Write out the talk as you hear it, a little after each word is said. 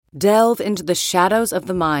Delve into the shadows of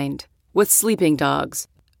the mind with Sleeping Dogs,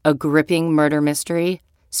 a gripping murder mystery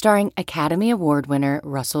starring Academy Award winner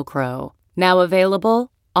Russell Crowe. Now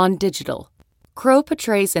available on digital. Crowe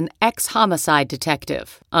portrays an ex-homicide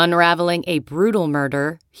detective unraveling a brutal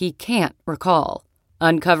murder he can't recall.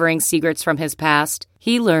 Uncovering secrets from his past,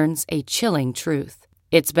 he learns a chilling truth.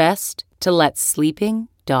 It's best to let sleeping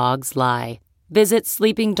dogs lie. Visit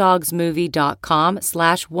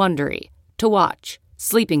sleepingdogsmovie.com/Wondery to watch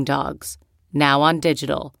Sleeping Dogs, now on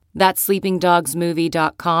digital. That's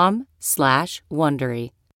sleepingdogsmovie.com/Wondery.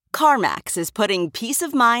 CarMax is putting peace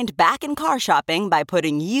of mind back in car shopping by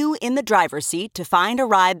putting you in the driver's seat to find a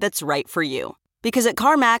ride that's right for you. Because at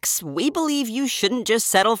CarMax, we believe you shouldn't just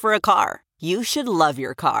settle for a car. You should love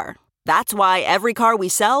your car. That's why every car we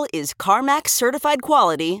sell is CarMax certified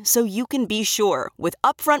quality, so you can be sure with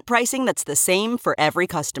upfront pricing that's the same for every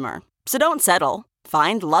customer. So don't settle.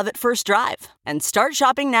 Find love at first drive and start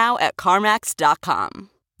shopping now at CarMax.com.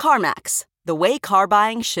 CarMax, the way car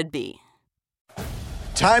buying should be.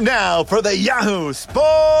 Time now for the Yahoo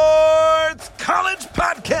Sports College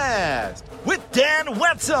Podcast with Dan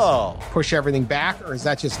Wetzel. Push everything back, or is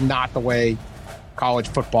that just not the way college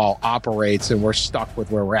football operates and we're stuck with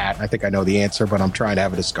where we're at? I think I know the answer, but I'm trying to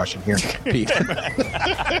have a discussion here. Pete.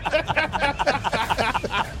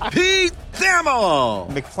 Pete Thamel.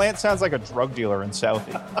 McPlant sounds like a drug dealer in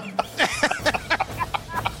Southie.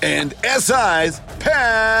 And SI's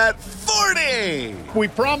Pat Forney. We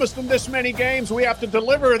promised them this many games. We have to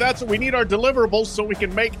deliver. That's what we need, our deliverables, so we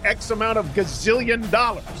can make X amount of gazillion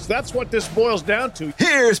dollars. That's what this boils down to.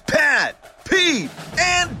 Here's Pat, Pete,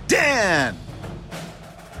 and Dan.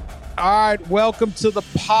 All right, welcome to the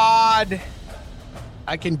pod.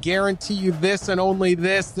 I can guarantee you this and only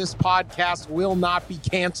this podcast will not be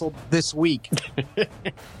canceled this week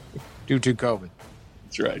due to COVID.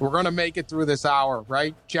 That's right. We're going to make it through this hour,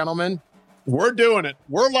 right, gentlemen? We're doing it.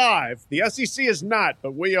 We're live. The SEC is not,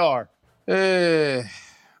 but we are. As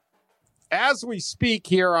we speak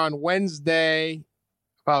here on Wednesday,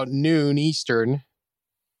 about noon Eastern,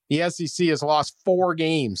 the SEC has lost 4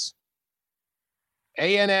 games.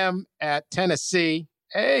 A&M at Tennessee.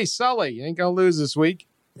 Hey, Sully, you ain't going to lose this week.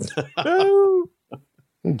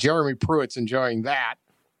 Jeremy Pruitt's enjoying that.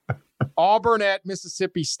 Auburn at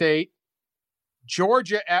Mississippi State.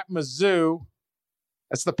 Georgia at Mizzou.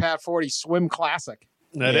 That's the Pat Forty Swim Classic.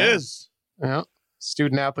 That is. Yeah.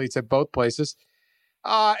 Student athletes at both places.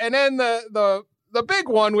 And then the big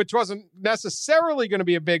one, which wasn't necessarily going to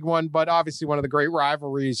be a big one, but obviously one of the great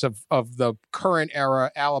rivalries of the current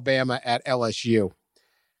era, Alabama at LSU.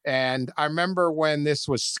 And I remember when this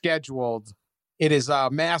was scheduled, it is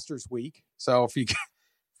Masters week. So if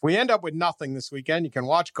we end up with nothing this weekend, you can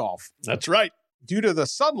watch golf. That's right. Due to the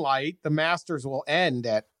sunlight, the Masters will end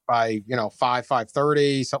by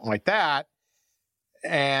 5:30, something like that.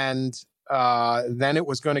 And then it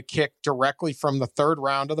was going to kick directly from the third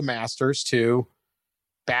round of the Masters to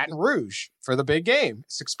Baton Rouge for the big game,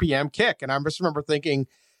 6 p.m. kick. And I just remember thinking,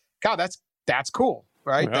 God, that's cool,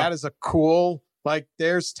 right? Yeah. That is a cool, like,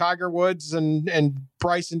 there's Tiger Woods and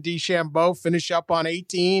Bryson DeChambeau finish up on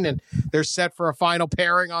 18, and they're set for a final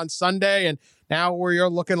pairing on Sunday. And now we're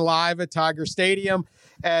looking live at Tiger Stadium.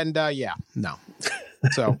 And no.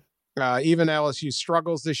 So even LSU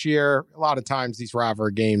struggles this year. A lot of times these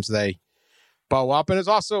rivalry games, they bow up. And it's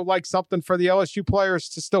also like something for the LSU players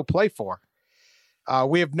to still play for.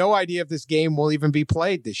 We have no idea if this game will even be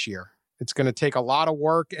played this year. It's going to take a lot of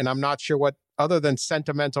work, and I'm not sure what, other than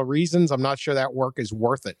sentimental reasons, I'm not sure that work is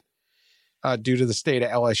worth it due to the state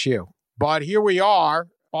of LSU. But here we are.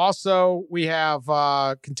 Also, we have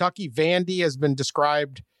Kentucky Vandy has been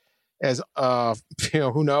described as,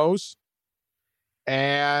 who knows?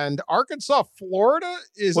 And Arkansas, Florida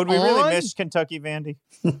is Would we on. really miss Kentucky Vandy?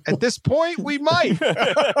 At this point, we might.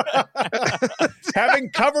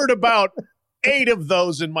 Having covered about 8 of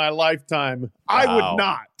those in my lifetime, wow. I would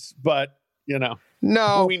not. But,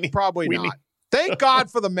 No, probably not. Thank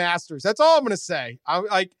God for the Masters. That's all I'm going to say.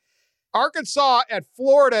 Arkansas at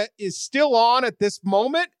Florida is still on at this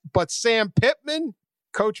moment, but Sam Pittman,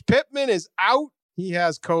 Coach Pittman, is out. He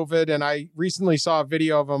has COVID, and I recently saw a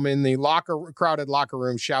video of him in the crowded locker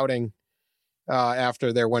room shouting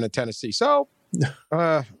after their win at Tennessee. So,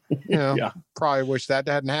 probably wish that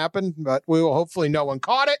hadn't happened, but we will hopefully no one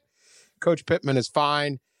caught it. Coach Pittman is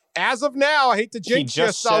fine. As of now, I hate to jinx you. He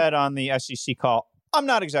just said on the SEC call, I'm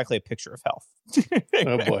not exactly a picture of health.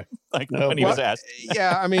 Oh, boy. When he was asked.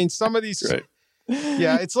 Yeah, I mean, some of these... Right.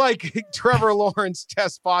 Yeah, it's like Trevor Lawrence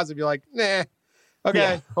tests positive. You're like, nah. Okay,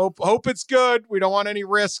 yeah. Hope it's good. We don't want any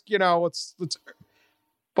risk, let's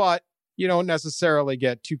but you don't necessarily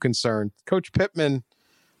get too concerned. Coach Pittman,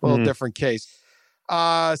 A little different case.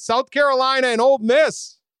 South Carolina and Ole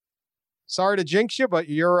Miss. Sorry to jinx you, but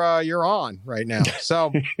you're on right now.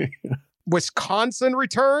 So Wisconsin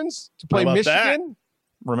returns to play Michigan.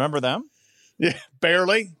 Remember them? Yeah,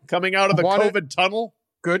 barely coming out of the COVID tunnel.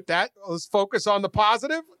 Good. Let's focus on the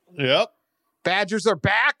positive. Yep. Badgers are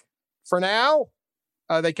back for now.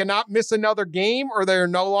 They cannot miss another game or they're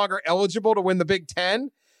no longer eligible to win the Big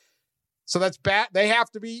Ten. So that's bad. They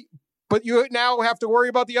have to be, but you now have to worry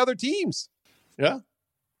about the other teams. Yeah.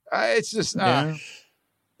 It's just,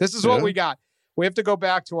 this is what we got. We have to go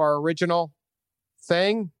back to our original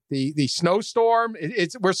thing. The snowstorm.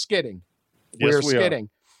 We're skidding. Yes, we're skidding,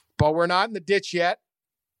 but we're not in the ditch yet.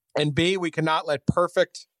 And B, we cannot let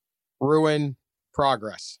perfect ruin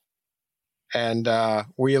progress. And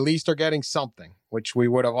we at least are getting something, which we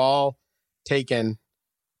would have all taken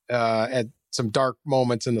at some dark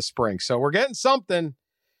moments in the spring. So we're getting something,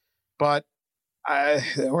 but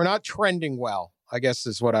we're not trending well, I guess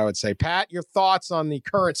is what I would say. Pat, your thoughts on the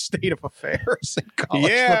current state of affairs in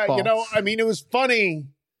college football? It was funny.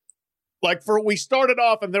 Like we started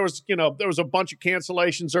off and there was a bunch of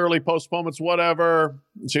cancellations, early postponements, whatever.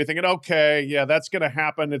 So you're thinking, okay, yeah, that's going to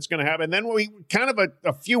happen. It's going to happen. And then we kind of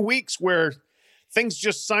a few weeks where things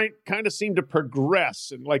just kind of seemed to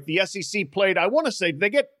progress. And like the SEC played, I want to say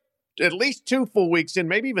they get at least 2 full weeks in,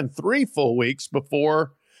 maybe even 3 full weeks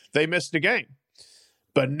before they missed a game.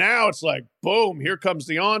 But now it's like, boom, here comes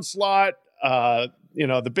the onslaught.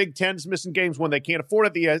 The Big Ten's missing games when they can't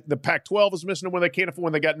afford it. The Pac-12 is missing them when they can't afford,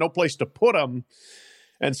 when they got no place to put them.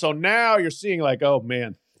 And so now you're seeing like, oh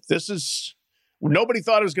man, nobody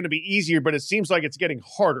thought it was going to be easier, but it seems like it's getting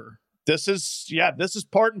harder. This is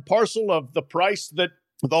part and parcel of the price that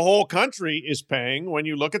the whole country is paying when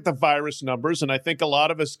you look at the virus numbers. And I think a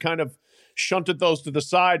lot of us kind of shunted those to the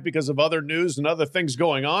side because of other news and other things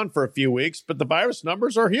going on for a few weeks. But the virus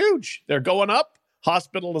numbers are huge. They're going up.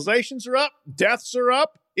 Hospitalizations are up. Deaths are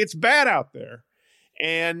up. It's bad out there.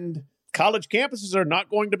 And college campuses are not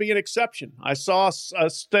going to be an exception. I saw a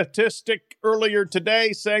statistic earlier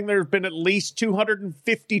today saying there have been at least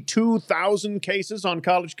 252,000 cases on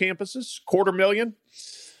college campuses, 250,000.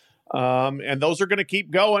 And those are going to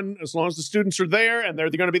keep going as long as the students are there. And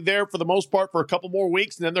they're going to be there for the most part for a couple more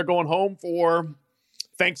weeks. And then they're going home for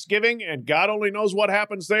Thanksgiving. And God only knows what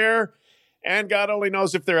happens there. And God only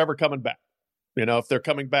knows if they're ever coming back. If they're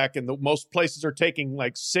coming back, and most places are taking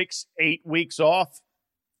like 6-8 weeks off,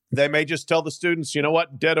 they may just tell the students, you know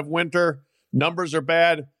what, dead of winter, numbers are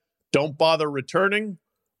bad, don't bother returning.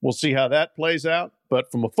 We'll see how that plays out. But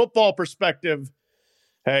from a football perspective,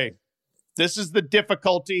 hey, this is the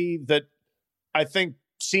difficulty that I think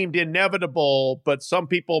seemed inevitable, but some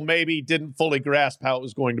people maybe didn't fully grasp how it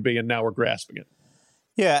was going to be, and now we're grasping it.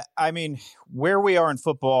 Yeah, I mean, where we are in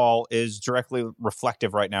football is directly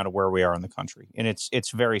reflective right now to where we are in the country. And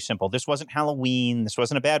it's very simple. This wasn't Halloween. This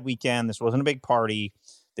wasn't a bad weekend. This wasn't a big party.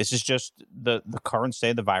 This is just the current state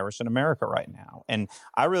of the virus in America right now. And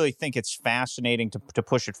I really think it's fascinating to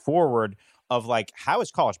push it forward of like, how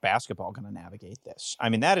is college basketball going to navigate this? I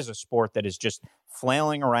mean, that is a sport that is just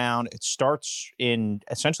flailing around. It starts in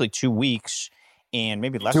essentially 2 weeks. And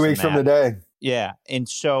maybe less 2 weeks than from today. Yeah. And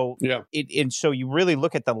so so you really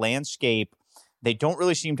look at the landscape, they don't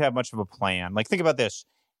really seem to have much of a plan. Like, think about this.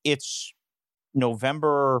 It's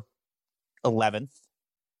November 11th.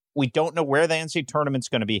 We don't know where the NCAA tournament's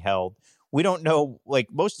going to be held. We don't know,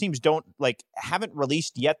 like, most teams haven't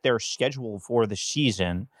released yet their schedule for the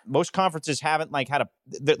season. Most conferences haven't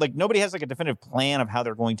nobody has like a definitive plan of how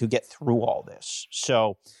they're going to get through all this.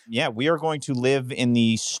 So yeah, we are going to live in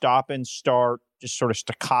the stop and start, just sort of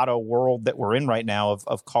staccato world that we're in right now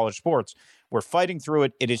of college sports. We're fighting through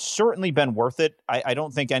it. It has certainly been worth it. I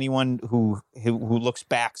don't think anyone who looks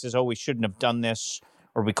back says, oh, we shouldn't have done this,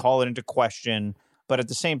 or we call it into question. But at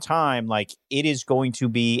the same time, like, it is going to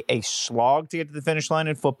be a slog to get to the finish line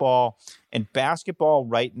in football, and basketball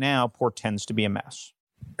right now portends to be a mess.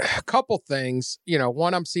 A couple things.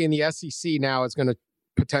 One, I'm seeing the SEC now is going to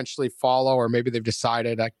potentially follow, or maybe they've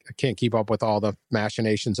decided, I can't keep up with all the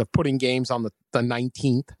machinations of putting games on the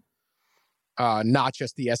 19th, not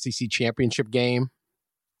just the SEC championship game,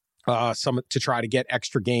 some to try to get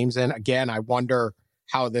extra games in. Again, I wonder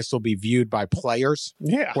how this will be viewed by players.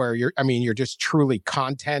 Yeah. Where you're just truly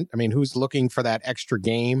content. I mean, who's looking for that extra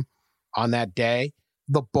game on that day?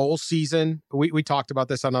 The bowl season, we talked about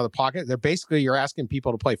this on another podcast. You're asking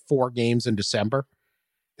people to play 4 games in December.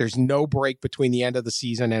 There's no break between the end of the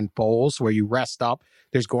season and bowls where you rest up.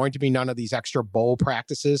 There's going to be none of these extra bowl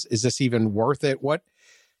practices. Is this even worth it?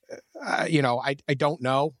 I don't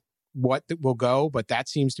know what will go, but that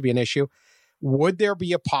seems to be an issue. would there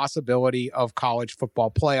be a possibility of college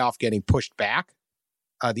football playoff getting pushed back?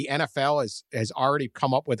 The NFL has already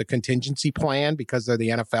come up with a contingency plan because they're the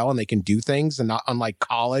NFL and they can do things, and not unlike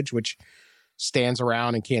college, which stands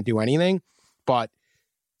around and can't do anything. But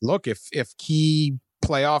look, if key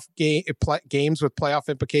playoff games with playoff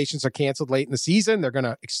implications are canceled late in the season, they're going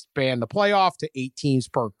to expand the playoff to 8 teams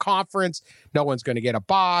per conference. No one's going to get a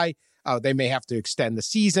bye. They may have to extend the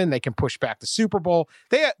season. They can push back the Super Bowl.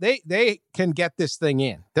 They can get this thing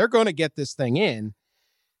in. They're going to get this thing in.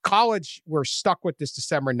 College, we're stuck with this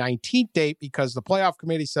December 19th date because the playoff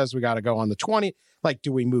committee says we got to go on the 20th. Like,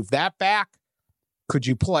 do we move that back? Could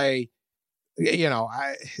you play,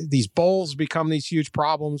 these bowls become these huge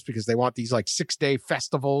problems because they want these like 6-day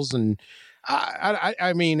festivals. And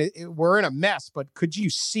I mean, we're in a mess, but could you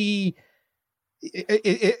see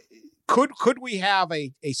Could we have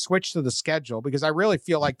a switch to the schedule? Because I really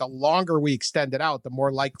feel like the longer we extend it out, the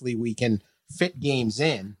more likely we can fit games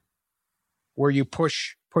in where you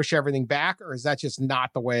push everything back, or is that just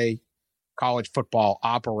not the way college football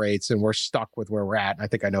operates and we're stuck with where we're at? And I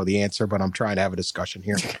think I know the answer, but I'm trying to have a discussion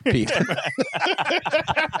here, Pete.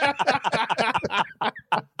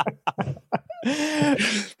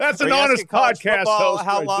 That's an honest podcast host.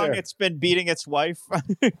 How right long there. it's been beating its wife?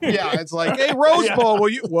 Yeah, it's like, hey, Rose Bowl, will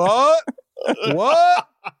you what?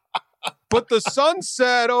 But the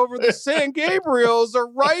sunset over the San Gabriels are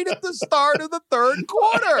right at the start of the third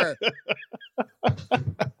quarter.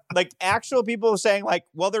 Like actual people saying like,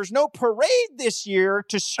 well, there's no parade this year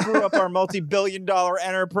to screw up our multi-billion-dollar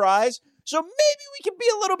enterprise. So maybe we can be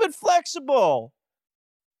a little bit flexible.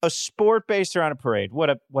 A sport based around a parade. What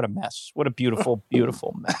a mess. What a beautiful,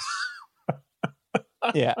 beautiful mess.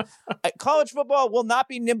 Yeah. College football will not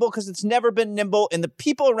be nimble because it's never been nimble. And the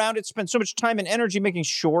people around it spend so much time and energy making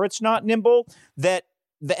sure it's not nimble that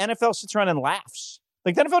the NFL sits around and laughs.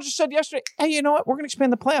 Like the NFL just said yesterday, hey, you know what? We're going to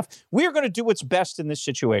expand the playoff. We are going to do what's best in this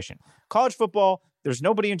situation. College football, there's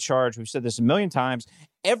nobody in charge. We've said this a million times.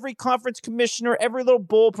 Every conference commissioner, every little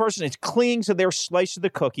bowl person is clinging to their slice of the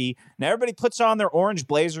cookie. Now everybody puts on their orange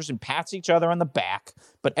blazers and pats each other on the back.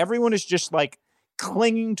 But everyone is just like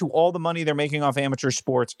clinging to all the money they're making off amateur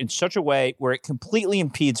sports in such a way where it completely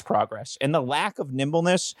impedes progress. And the lack of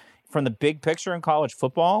nimbleness from the big picture in college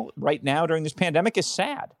football right now during this pandemic is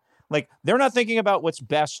sad. Like, they're not thinking about what's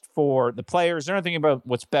best for the players. They're not thinking about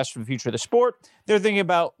what's best for the future of the sport. They're thinking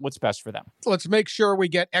about what's best for them. Let's make sure we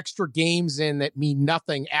get extra games in that mean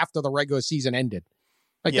nothing after the regular season ended.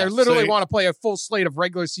 Like, they literally want to play a full slate of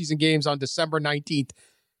regular season games on December 19th,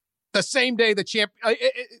 the same day the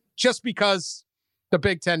just because the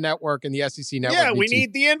Big Ten Network and the SEC Network. Yeah, we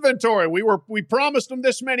need the inventory. We promised them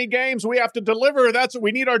this many games. We have to deliver. That's what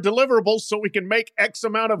we need, our deliverables, so we can make X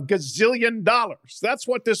amount of gazillion dollars. That's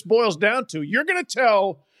what this boils down to. You're going to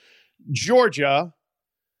tell Georgia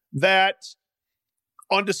that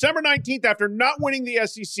on December 19th, after not winning the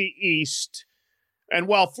SEC East, and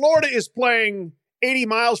while Florida is playing 80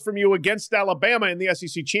 miles from you against Alabama in the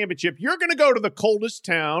SEC championship, you're going to go to the coldest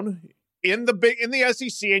town in the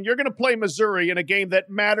SEC, and you're going to play Missouri in a game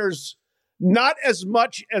that matters not as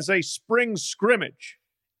much as a spring scrimmage,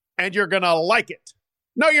 and you're going to like it.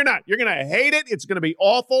 No, you're not. You're going to hate it. It's going to be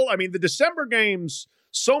awful. I mean, the December games,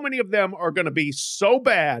 so many of them are going to be so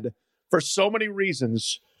bad for so many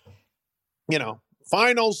reasons. You know,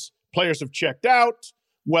 finals, players have checked out,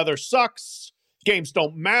 weather sucks, games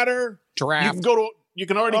don't matter. Draft. You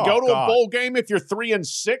can already go to a bowl game if you're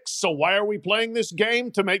 3-6. So why are we playing this game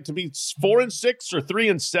to be 4-6 or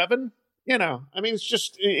 3-7? You know, I mean, it's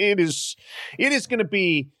just it is going to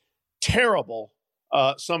be terrible.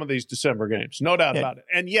 Some of these December games, no doubt about it.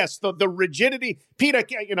 And yes, the rigidity, Pete. I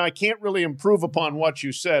can't really improve upon what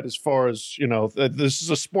you said as far as this is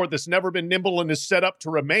a sport that's never been nimble and is set up to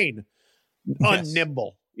remain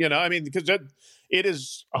unnimble. You know, I mean, because it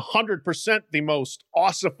is 100% the most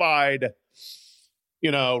ossified,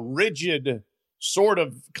 rigid sort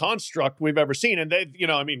of construct we've ever seen. And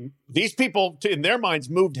they, these people in their minds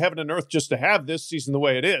moved heaven and earth just to have this season the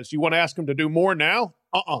way it is. You want to ask them to do more now?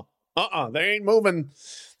 They ain't moving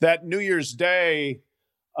that New Year's Day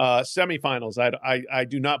semifinals. I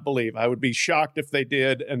do not believe. I would be shocked if they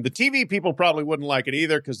did. And the TV people probably wouldn't like it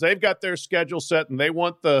either because they've got their schedule set and they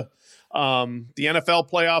want the NFL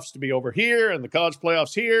playoffs to be over here and the college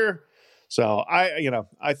playoffs here. So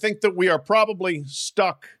I think that we are probably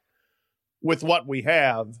stuck with what we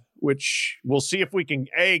have, which we'll see if we can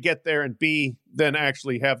A, get there, and B, then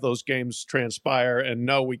actually have those games transpire. And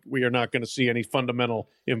no, we are not going to see any fundamental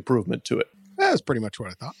improvement to it. That's pretty much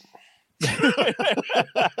what I thought.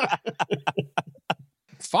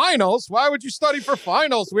 Finals? Why would you study for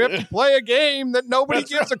finals? We have to play a game that nobody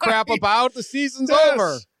gives a crap about. The season's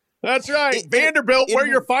over. That's right. Vanderbilt, where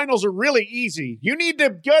your finals are really easy. You need to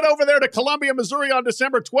get over there to Columbia, Missouri on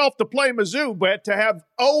December 12th to play Mizzou, but to have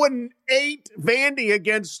 0-8 Vandy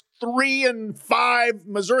against 3-5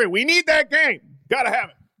 Missouri. We need that game. Got to have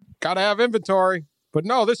it. Got to have inventory. But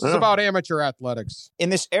no, this is about amateur athletics.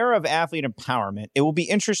 In this era of athlete empowerment, it will be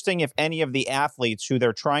interesting if any of the athletes who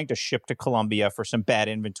they're trying to ship to Columbia for some bad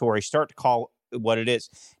inventory start to call what it is.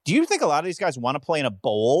 Do you think a lot of these guys want to play in a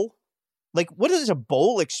bowl? Like, what is a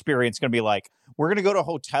bowl experience going to be like? We're going to go to a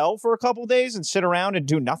hotel for a couple of days and sit around and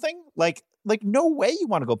do nothing? Like no way you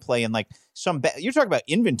want to go play in like some you're talking about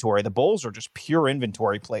inventory. The bowls are just pure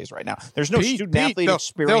inventory plays right now. There's no student athlete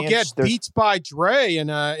experience. They'll get Beats by Dre in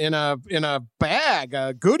a bag,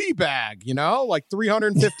 a goodie bag, like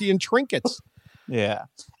 350 in trinkets. Yeah.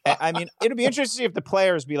 I mean, it'll be interesting to see if the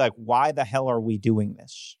players be like, why the hell are we doing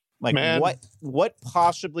this? Like, what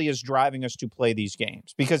possibly is driving us to play these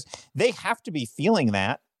games? Because they have to be feeling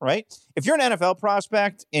that, right? If you're an NFL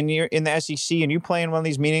prospect and you're in the SEC and you play in one of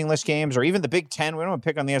these meaningless games, or even the Big Ten, we don't want to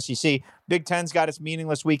pick on the SEC. Big Ten's got its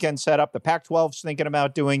meaningless weekend set up. The Pac-12's thinking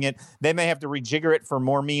about doing it. They may have to rejigger it for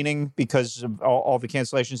more meaning because of all the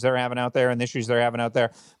cancellations they're having out there and the issues they're having out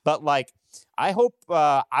there. But like, I hope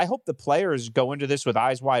the players go into this with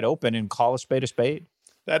eyes wide open and call a spade a spade.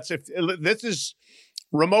 This is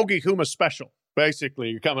Ramogi Huma special. Basically,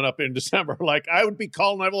 you're coming up in December. Like, I would be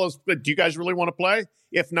calling everyone, do you guys really want to play?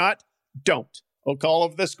 If not, don't. I'll call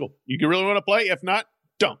over this school. You really want to play? If not,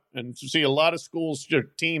 don't. And you see a lot of schools,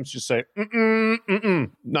 teams just say,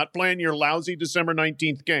 not playing your lousy December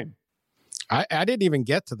 19th game. I didn't even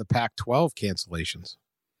get to the Pac-12 cancellations,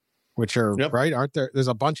 which are, right, aren't there? There's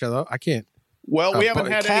a bunch of those. I can't. Well, we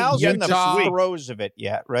haven't had Cal's any in the throes of it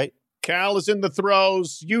yet, right? Cal is in the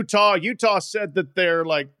throes. Utah said that they're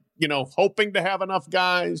like, hoping to have enough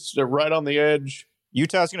guys. They're right on the edge.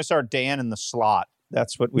 Utah's going to start Dan in the slot.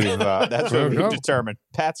 That's what we've determined.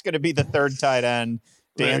 Pat's going to be the third tight end.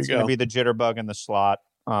 Dan's going to be the jitterbug in the slot.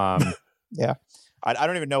 Yeah. I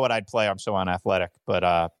don't even know what I'd play. I'm so unathletic, but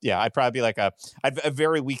I'd probably be like a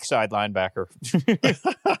very weak side linebacker.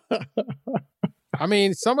 I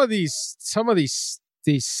mean, some of these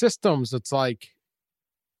systems, it's like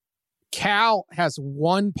Cal has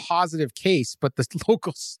one positive case, but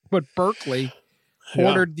Berkeley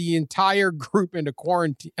ordered the entire group into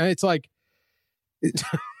quarantine. And it's like,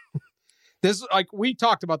 this, like, we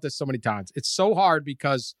talked about this so many times. It's so hard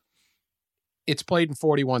because it's played in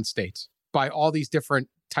 41 states by all these different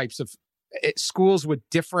types of schools with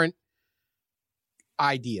different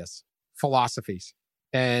ideas, philosophies.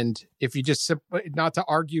 And if you just not to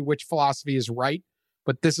argue which philosophy is right,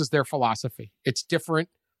 but this is their philosophy. It's different.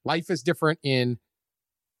 Life is different in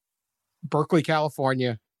Berkeley,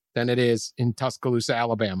 California than it is in Tuscaloosa,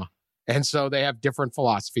 Alabama. And so they have different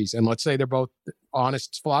philosophies. And let's say they're both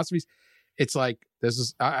honest philosophies. It's like, this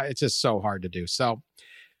is, it's just so hard to do. So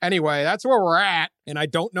anyway, that's where we're at. And I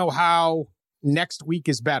don't know how next week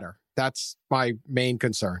is better. That's my main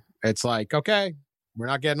concern. It's like, okay, we're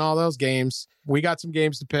not getting all those games. We got some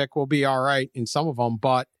games to pick. We'll be all right in some of them.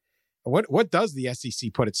 But what does the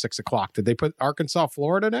SEC put at 6:00? Did they put Arkansas,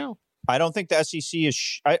 Florida now? I don't think the SEC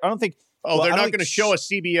is. I don't think. Oh, they're not going to show a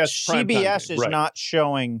CBS. CBS is not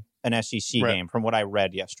showing an SEC game from what I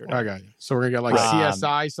read yesterday. Okay, so we're gonna get like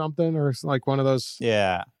CSI something or like one of those.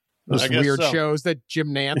 Yeah, those weird shows that Jim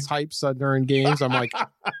Nantz hypes during games. I'm like,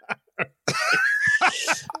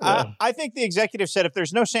 I think the executive said if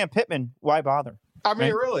there's no Sam Pittman, why bother? I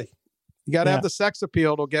mean, really, you got to have the sex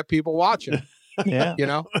appeal to get people watching. Yeah,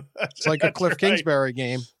 it's like a Cliff Kingsbury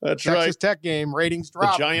game. That's Texas Tech game. Ratings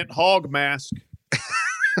drop. The giant hog mask.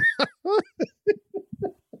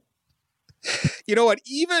 You know what?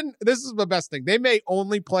 Even this is the best thing. They may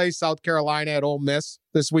only play South Carolina at Ole Miss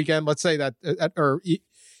this weekend. Let's say that,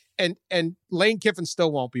 and Lane Kiffin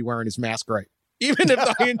still won't be wearing his mask right. Even if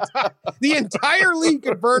the entire league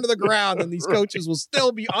could burn to the ground, and these coaches will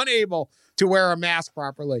still be unable to wear a mask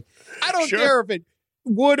properly. I don't care if it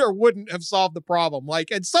would or wouldn't have solved the problem.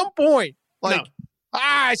 Like at some point,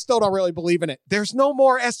 I still don't really believe in it. There's no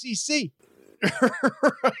more SEC.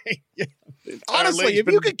 Right. Yeah. Honestly,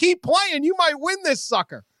 if you could keep playing, you might win this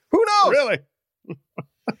sucker. Who knows? Really?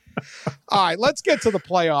 All right, let's get to the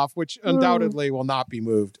playoff, which undoubtedly will not be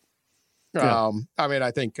moved. Yeah. I mean, I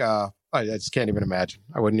think I just can't even imagine.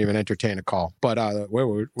 I wouldn't even entertain a call. But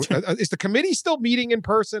is the committee still meeting in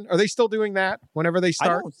person? Are they still doing that whenever they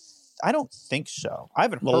start? I don't think so. I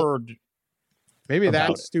haven't heard. Maybe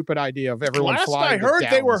that stupid idea of everyone flying. Last I heard,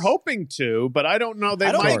 they were hoping to, but I don't know.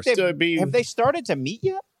 They might be. Have they started to meet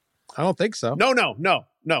yet? I don't think so.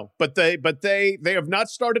 No. But they have not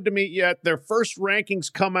started to meet yet. Their first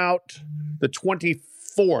rankings come out the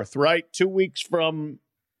 24th, right? 2 weeks from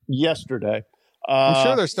yesterday. I'm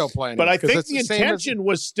sure they're still playing. But I think the intention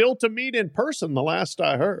was still to meet in person, the last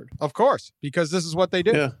I heard. Of course, because this is what they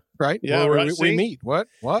do. Yeah. Right? Yeah, right. We meet. What?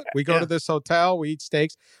 We go to this hotel. We eat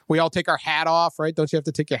steaks. We all take our hat off, right? Don't you have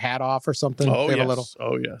to take your hat off or something? Oh, they yes.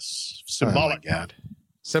 Oh, yes. Symbolic. Oh, my God.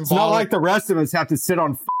 It's not like the rest of us have to sit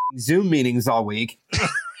on Zoom meetings all week.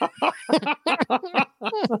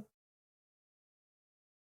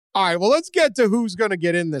 All right, well, let's get to who's going to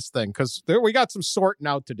get in this thing, because we got some sorting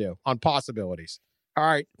out to do on possibilities. All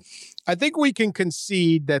right. I think we can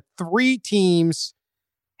concede that 3 teams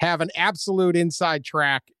have an absolute inside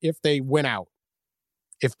track if they win out.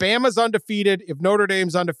 If Bama's undefeated, if Notre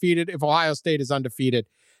Dame's undefeated, if Ohio State is undefeated,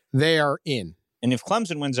 they are in. And if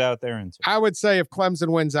Clemson wins out, they're in. I would say if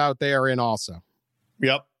Clemson wins out, they are in also.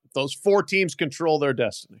 Yep. Those 4 teams control their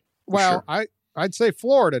destiny. Well, sure. I'd say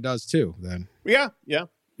Florida does too, then. Yeah.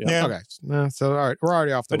 Okay. So, all right, we're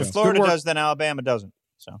already off the rails. But if Florida does, then Alabama doesn't.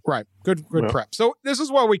 So right. Good prep. So this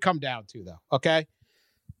is what we come down to, though. Okay.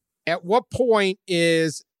 At what point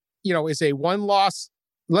is a one loss?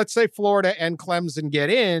 Let's say Florida and Clemson get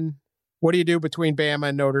in. What do you do between Bama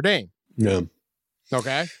and Notre Dame? Yeah.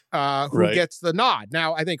 Okay. Who gets the nod?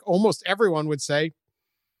 Now, I think almost everyone would say,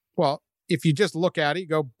 well, if you just look at it, you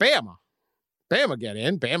go, Bama. Bama get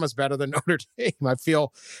in. Bama's better than Notre Dame. I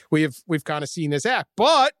feel we've kind of seen this act.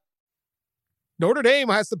 But Notre Dame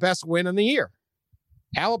has the best win in the year.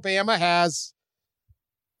 Alabama has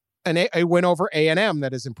a win over A&M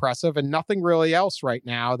that is impressive, and nothing really else right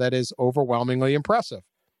now that is overwhelmingly impressive.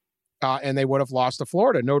 And they would have lost to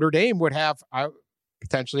Florida. Notre Dame would have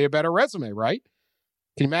potentially a better resume, right?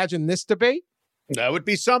 Can you imagine this debate? That would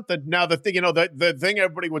be something. Now, the thing, the thing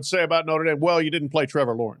everybody would say about Notre Dame, well, you didn't play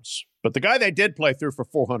Trevor Lawrence. But the guy they did play threw for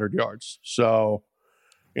 400 yards. So,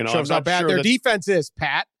 shows how bad their defense is,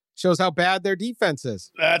 Pat. Shows how bad their defense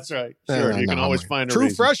is. That's right. Sure, you can always find a true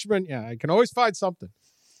reason. Freshman. Yeah, I can always find something.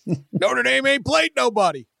 Notre Dame ain't played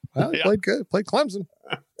nobody. Well, played good. Played Clemson.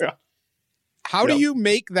 Yeah. How do you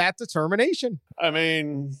make that determination? I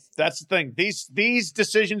mean, that's the thing. These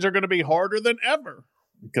decisions are going to be harder than ever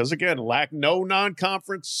because, again, lack no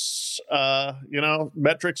non-conference,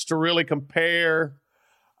 metrics to really compare.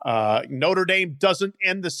 Notre Dame doesn't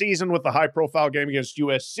end the season with a high-profile game against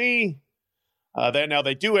USC. Now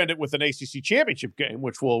they do end it with an ACC championship game,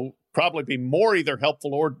 which will probably be more either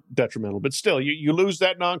helpful or detrimental. But still, you lose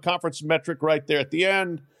that non-conference metric right there at the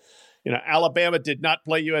end. Alabama did not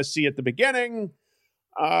play USC at the beginning.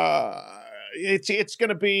 It's going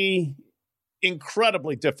to be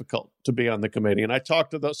incredibly difficult to be on the committee. And I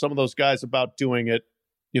talked to some of those guys about doing it.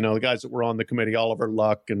 The guys that were on the committee, Oliver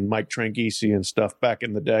Luck and Mike Tranghese and stuff back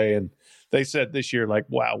in the day. And they said this year, like,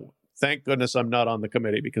 wow, thank goodness I'm not on the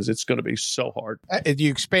committee because it's going to be so hard. You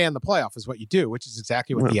expand the playoff is what you do, which is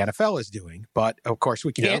exactly what the NFL is doing. But, of course,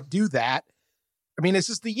 we can't do that. I mean, this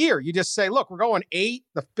is the year. You just say, look, we're going 8.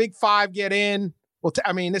 The Big 5 get in. Well,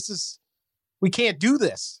 we can't do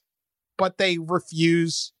this. But they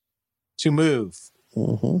refuse to move.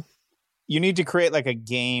 Mm-hmm. You need to create like a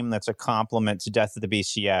game that's a complement to Death of the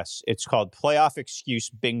BCS. It's called Playoff Excuse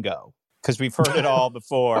Bingo. Because we've heard it all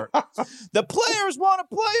before. The players want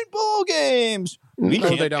to play in bowl games. We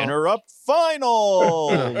can't interrupt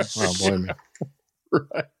finals. Oh, blame me.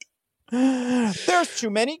 Right. There's too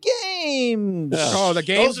many games. Yeah. Oh, the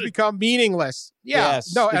games become meaningless. Yeah.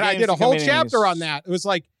 Yes, no, and I did a whole chapter on that. It was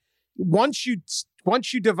like once you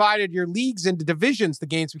divided your leagues into divisions, the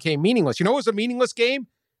games became meaningless. You know what was a meaningless game?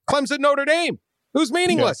 Clemson Notre Dame. It was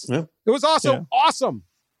meaningless. Yeah. It was also awesome.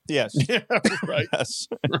 Yes. Yeah, right. Yes.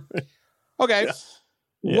 Okay.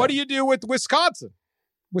 Yeah. What do you do with Wisconsin?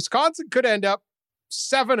 Wisconsin could end up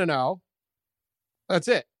 7-0. That's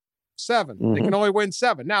it. 7. Mm-hmm. They can only win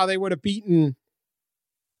 7. Now they would have beaten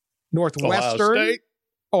Northwestern,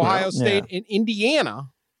 Ohio State and Indiana.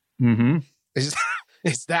 Mm-hmm.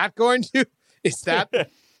 Is that going to? Is that?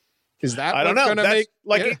 I don't know.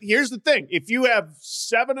 Here's the thing: if you have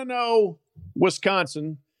 7-0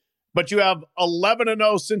 Wisconsin, but you have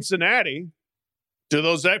 11-0 Cincinnati. Do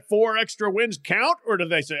those 4 extra wins count, or do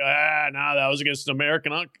they say, no, that was against the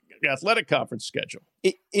American Athletic Conference schedule?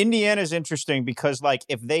 Indiana's interesting because,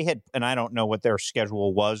 if they had, and I don't know what their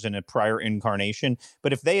schedule was in a prior incarnation,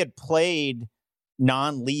 but if they had played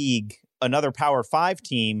non-league, another Power 5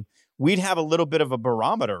 team, we'd have a little bit of a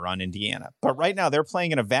barometer on Indiana. But right now, they're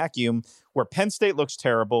playing in a vacuum where Penn State looks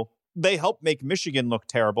terrible. They help make Michigan look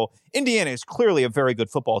terrible. Indiana is clearly a very good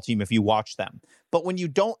football team if you watch them. But when you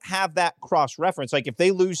don't have that cross-reference, like if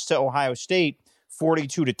they lose to Ohio State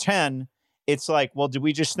 42-10, it's like, well, did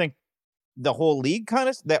we just think the whole league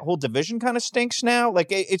that whole division kind of stinks now? Like,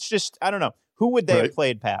 it's just, I don't know. Who would they have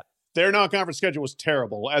played, Pat? Their non-conference schedule was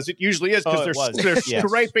terrible, as it usually is, because they're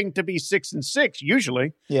scraping to be 6-6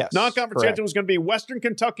 usually. Yes, non-conference schedule was going to be Western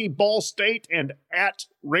Kentucky, Ball State, and at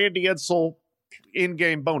Randy Edsall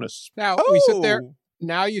in-game bonus. Now we sit there.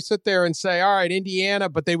 Now you sit there and say, all right, Indiana,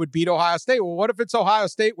 but they would beat Ohio State. Well, what if it's Ohio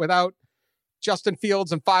State without Justin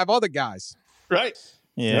Fields and 5 other guys? Right.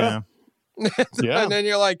 Yeah. And then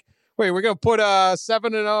you're like, wait, we're going to put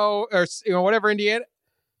 7-0 or whatever Indiana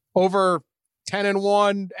over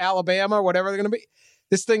 10-1 Alabama, whatever they're going to be.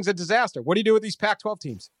 This thing's a disaster. What do you do with these Pac-12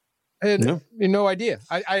 teams? And no idea.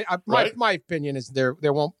 My opinion is there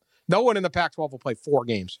won't. No one in the Pac-12 will play 4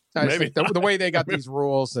 games. Maybe the way they got these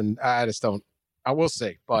rules, and I just don't. I will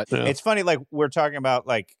see, but it's funny. Like, we're talking about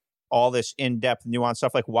like all this in-depth nuance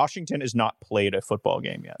stuff. Like, Washington has not played a football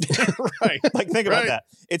game yet. Right. Like, think about that.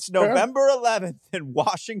 It's November 11th, and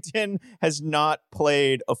Washington has not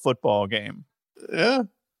played a football game. Yeah.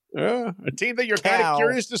 Yeah, a team that you're kind of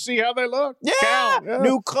curious to see how they look. Yeah.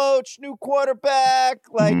 New coach, new quarterback,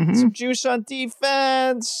 like some juice on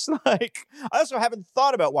defense. Like, I also haven't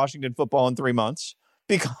thought about Washington football in 3 months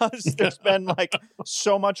because there's been like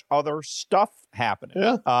so much other stuff happening.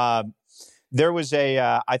 Yeah. There was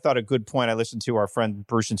I thought a good point. I listened to our friend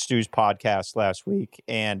Bruce and Stu's podcast last week,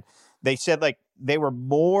 and they said like you're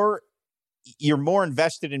more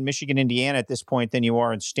invested in Michigan, Indiana at this point than you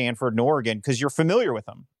are in Stanford and Oregon because you're familiar with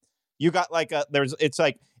them. You got like it's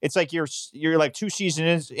like you're like 2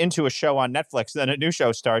 seasons into a show on Netflix, then a new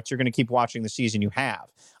show starts. You're going to keep watching the season you have.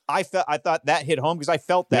 I thought that hit home because I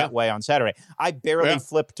felt that way on Saturday. I barely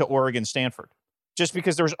flipped to Oregon, Stanford, just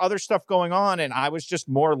because there was other stuff going on, and I was just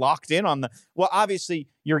more locked in on the. Well, obviously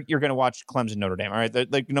you're going to watch Clemson, Notre Dame, all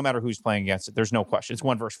right? Like, no matter who's playing against it, there's no question. It's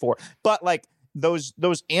 1 versus 4, but like. Those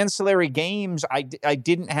ancillary games, I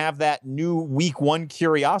didn't have that new week 1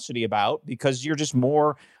 curiosity about because you're just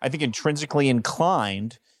more, I think, intrinsically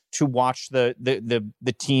inclined to watch the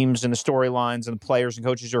teams and the storylines and the players and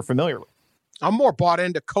coaches you're familiar with. I'm more bought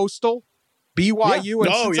into Coastal, BYU,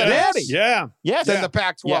 and Cincinnati. Yes. Than the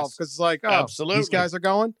Pac-12 because it's like, absolutely, these guys are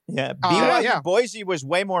going. Yeah, BYU Boise was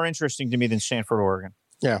way more interesting to me than Stanford, Oregon.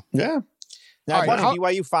 Yeah. Now, I've watched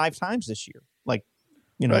BYU 5 times this year. Like,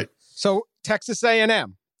 you know. Right. So Texas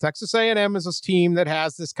A&M. Texas A&M is a team that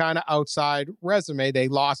has this kind of outside resume. They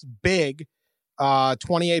lost big,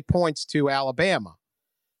 28 points to Alabama.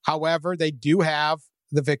 However, they do have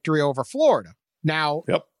the victory over Florida. Now,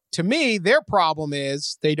 to me, their problem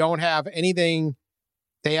is they don't have anything.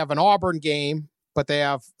 They have an Auburn game, but they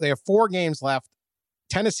have 4 games left.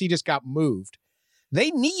 Tennessee just got moved. They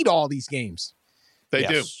need all these games. They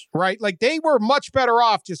do. Right? Like, they were much better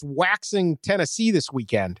off just waxing Tennessee this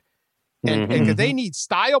weekend. And because they need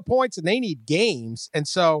style points and they need games. And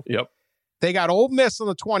so they got Ole Miss on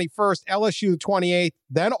the 21st, LSU the 28th,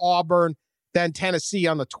 then Auburn, then Tennessee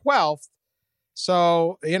on the 12th.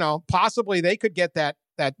 So, possibly they could get that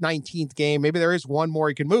 19th game. Maybe there is one more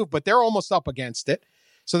you can move, but they're almost up against it.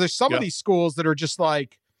 So there's some of these schools that are just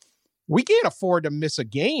like, we can't afford to miss a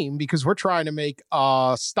game because we're trying to make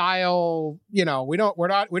a style, we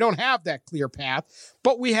don't have that clear path,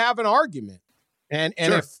 but we have an argument. And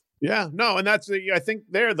and that's I think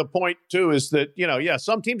the point too is that,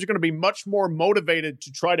 some teams are going to be much more motivated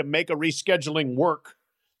to try to make a rescheduling work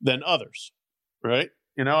than others. Right.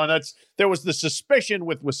 And there was the suspicion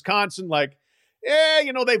with Wisconsin, like,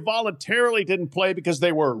 they voluntarily didn't play because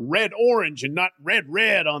they were red-orange and not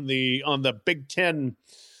red-red on the Big Ten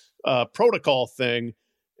protocol thing.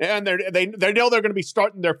 And they know they're going to be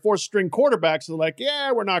starting their 4th-string quarterbacks. So they're like,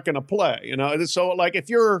 we're not going to play. So like if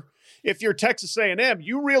you're Texas A&M,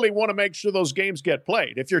 you really want to make sure those games get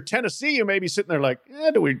played. If you're Tennessee, you may be sitting there like,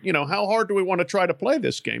 how hard do we want to try to play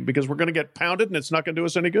this game? Because we're going to get pounded and it's not going to do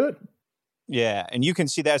us any good. Yeah, and you can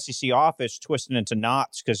see the SEC office twisting into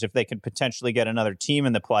knots because if they could potentially get another team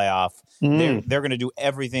in the playoff, they're going to do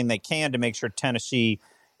everything they can to make sure Tennessee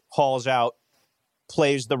hauls out,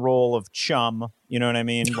 plays the role of chum, you know what I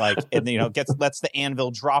mean? Like, and, lets the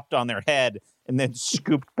anvil dropped on their head and then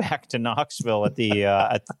scooped back to Knoxville at the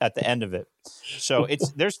at the end of it. So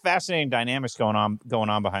there's fascinating dynamics going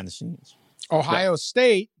on behind the scenes. Ohio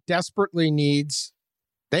State desperately needs.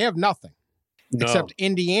 They have nothing except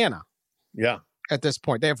Indiana. Yeah. At this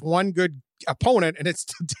point, they have one good opponent, and it's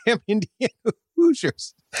the damn Indiana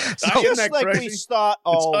Hoosiers. So just like crazy? We thought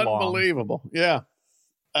all along. It's unbelievable. Yeah.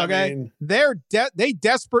 I mean, they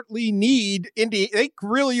desperately need Indiana. They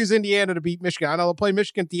really use Indiana to beat Michigan. I know they'll play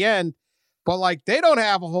Michigan at the end, but like they don't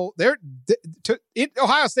have a whole.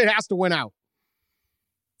 Ohio State has to win out.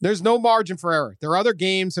 There's no margin for error. Their other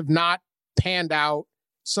games have not panned out.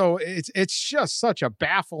 So it's just such a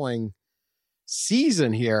baffling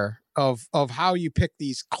season here of how you pick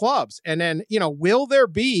these clubs. And then, will there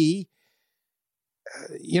be,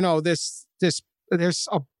 there's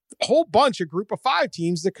a whole bunch of group of 5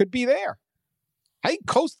 teams that could be there. Hey,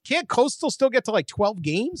 can't Coastal still get to like 12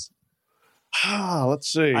 games?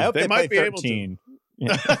 Let's see. I hope they might be 13.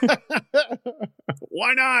 able to.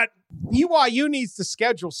 Why not? BYU needs to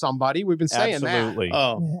schedule somebody. We've been saying Absolutely. that.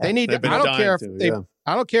 Oh, They need to. They've been I don't dying care if to, they. yeah.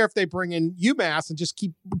 I don't care if they bring in UMass and just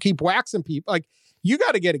keep waxing people. Like, you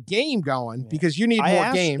got to get a game going because you need I more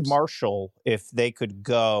asked games. Marshall if they could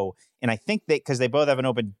go, and I think because they both have an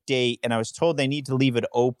open date, and I was told they need to leave it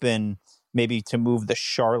open maybe to move the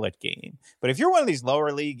Charlotte game. But if you're one of these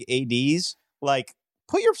lower league ADs, like,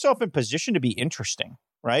 put yourself in position to be interesting,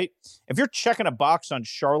 right? If you're checking a box on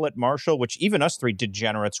Charlotte, Marshall, which even us 3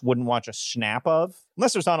 degenerates wouldn't watch a snap of,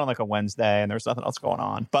 unless it was on like a Wednesday and there's nothing else going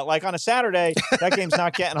on. But like on a Saturday, that game's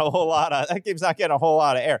not getting a whole lot of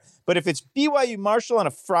air. But if it's BYU Marshall on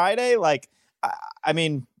a Friday, like, I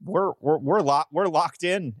mean, we're locked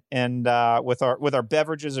in, and with our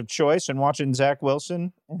beverages of choice and watching Zach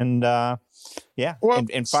Wilson, and and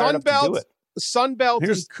fired up to do it. Sunbelt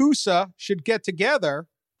and Coosa should get together.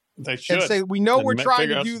 They should. And say, we know And we're trying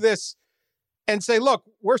to out- do this, and say, look,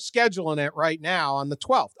 we're scheduling it right now on the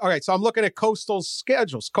 12th. All right, so I'm looking at Coastal's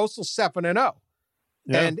schedules. Coastal's 7-0.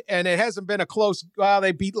 Yeah. And it hasn't been a close,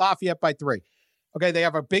 they beat Lafayette by 3. Okay, they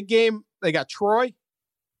have a big game. They got Troy.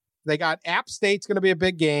 They got App State's going to be a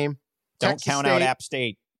big game. Don't Texas count State. out App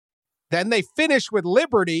State. Then they finish with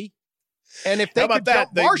Liberty. And if they How about could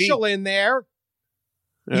dump that? Marshall in there,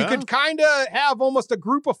 you Yeah. could kind of have almost a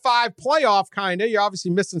group of 5 playoff kind of. You're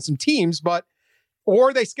obviously missing some teams,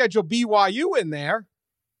 or they schedule BYU in there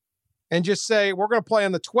and just say, we're going to play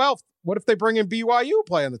on the 12th. What if they bring in BYU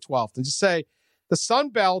play on the 12th and just say the Sun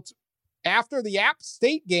Belt after the App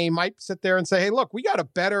State game might sit there and say, hey, look, we got a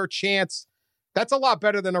better chance. That's a lot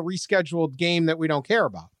better than a rescheduled game that we don't care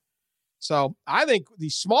about. So I think the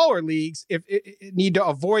smaller leagues need to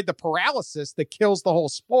avoid the paralysis that kills the whole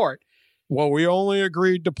sport. Well, we only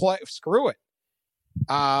agreed to play. Screw it.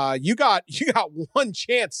 You got one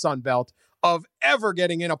chance, Sunbelt, of ever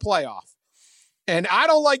getting in a playoff. And I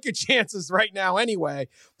don't like your chances right now anyway,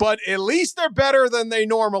 but at least they're better than they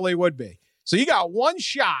normally would be. So you got one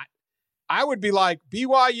shot. I would be like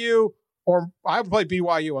BYU, or I would play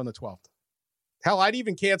BYU on the 12th. Hell, I'd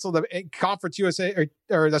even cancel the Conference USA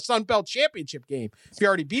or the Sun Belt Championship game if you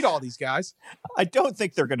already beat all these guys. I don't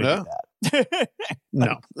think they're going to do that.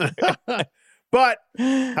 No. But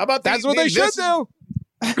how about that's what they should do.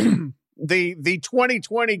 The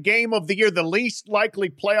 2020 game of the year, the least likely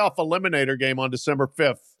playoff eliminator game on December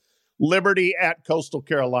 5th, Liberty at Coastal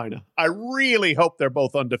Carolina. I really hope they're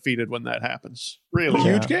both undefeated when that happens. Really.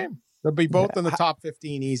 Huge game. They'll be both in the top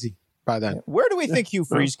 15 easy by then. Where do we think Hugh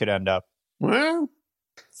Freeze could end up? Well,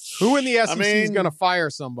 who in the SEC is going to fire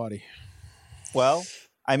somebody? Well,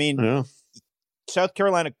 I mean, South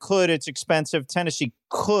Carolina could. It's expensive. Tennessee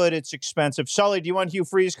could. It's expensive. Sully, do you want Hugh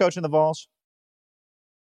Freeze coaching the Vols?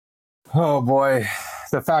 Oh, boy.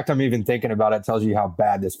 The fact I'm even thinking about it tells you how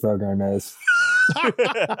bad this program is.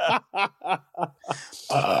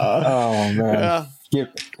 Oh, man. Yeah.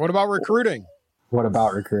 What about recruiting? What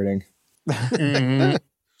about recruiting? Mm-hmm.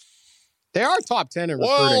 They are top 10 in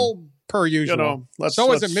recruiting. Well, per usual.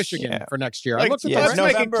 So is it Michigan for next year. I looked at let's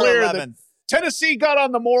make it clear 11th. that Tennessee got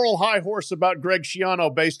on the moral high horse about Greg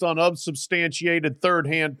Schiano based on unsubstantiated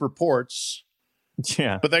third-hand reports.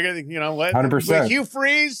 Yeah. But they're going to, 100%. Hugh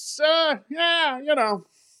Freeze,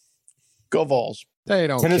 go Vols. They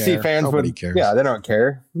don't Tennessee care. fans Nobody would, cares. yeah, they don't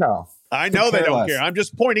care. No. I know they don't less. care. I'm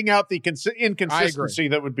just pointing out the inconsistency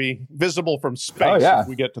that would be visible from space if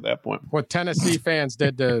we get to that point. What Tennessee fans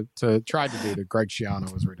did to tried to do to Greg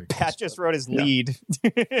Schiano was ridiculous. Pat just wrote his lead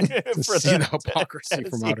To for see the the hypocrisy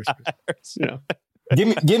from outer space. Yeah.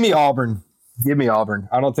 Give me Auburn. Give me Auburn.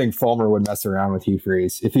 I don't think Fulmer would mess around with Hugh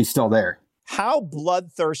Freeze if he's still there. How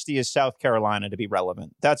bloodthirsty is South Carolina to be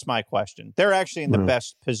relevant? That's my question. They're actually in the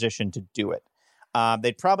best position to do it.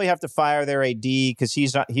 They'd probably have to fire their AD because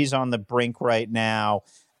he's on the brink right now.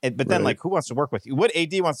 But then, who wants to work with you? What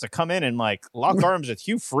AD wants to come in and lock arms with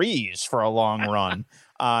Hugh Freeze for a long run?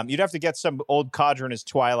 You'd have to get some old codger in his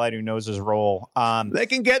twilight who knows his role. They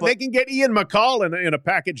can get Ian McCall in a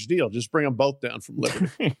package deal. Just bring them both down from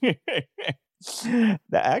Liberty.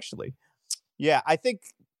 Actually, yeah, I think,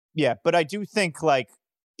 but I do think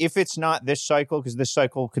if it's not this cycle, because this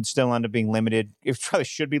cycle could still end up being limited, it probably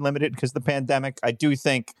should be limited because of the pandemic. I do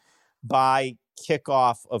think by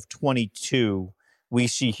kickoff of 22, we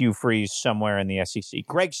see Hugh Freeze somewhere in the SEC.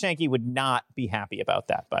 Greg Sankey would not be happy about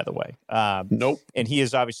that, by the way. Nope. And he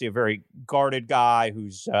is obviously a very guarded guy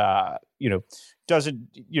who's,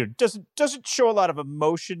 doesn't show a lot of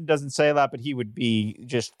emotion, doesn't say a lot, but he would be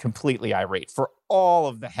just completely irate for all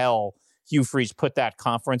of the hell Hugh Freeze put that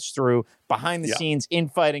conference through, behind the scenes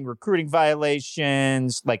infighting, recruiting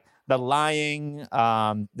violations, like the lying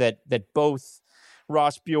that both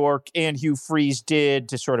Ross Bjork and Hugh Freeze did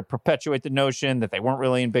to sort of perpetuate the notion that they weren't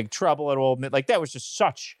really in big trouble at all. Like, that was just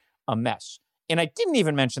such a mess. And I didn't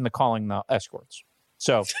even mention the calling the escorts.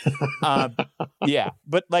 So,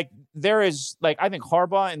 but like there is like, I think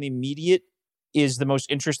Harbaugh in the immediate is the most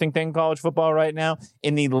interesting thing in college football right now.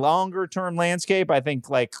 In the longer term landscape, I think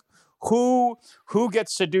like who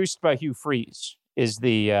gets seduced by Hugh Freeze is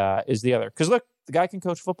the other. Because look, the guy can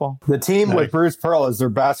coach football. The team with Bruce Pearl as their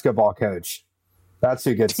basketball coach. That's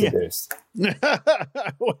who gets seduced.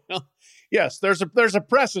 Well, yes, there's a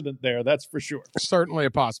precedent there. That's for sure. Certainly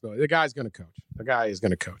a possibility. The guy's going to coach. The guy is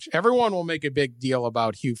going to coach. Everyone will make a big deal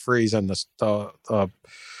about Hugh Freeze and the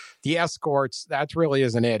escorts. That really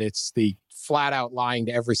isn't it. It's the flat out lying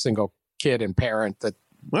to every single kid and parent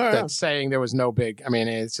that's saying there was no big. I mean,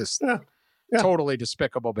 it's just totally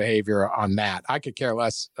despicable behavior on that. I could care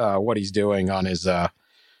less what he's doing on his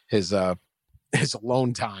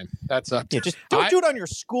alone time. That's just don't do it on your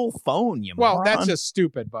school phone, you well, moron. That's just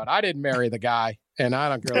stupid, but I didn't marry the guy and I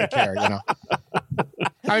don't really care, you know.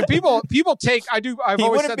 I mean, people take, I've he always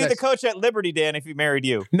wouldn't said be this. the coach at Liberty, Dan, if he married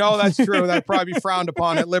you. No, that's true. That'd probably be frowned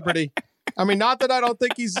upon at Liberty. I mean, not that I don't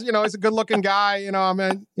think he's a good looking guy, you know, I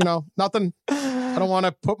mean, you know, nothing. I don't want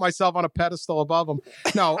to put myself on a pedestal above him.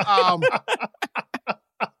 No,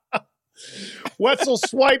 Wetzel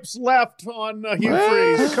swipes left on Hugh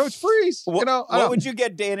Freeze. Coach Freeze. What would you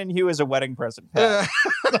get Dan and Hugh as a wedding present, Pat?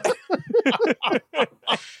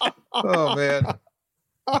 Oh, man.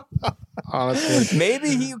 Honestly. Maybe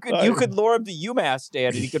you could lure him to UMass, Dan,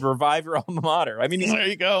 and he could revive your alma mater. I mean, there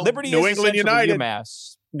you go. Liberty New is England United.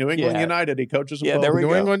 UMass. New England United. He coaches them both. There we New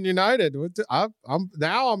go. England United. I'm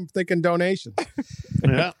thinking donations.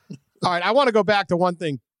 Yeah. All right. I want to go back to one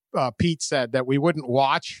thing Pete said that we wouldn't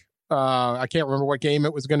watch. I can't remember what game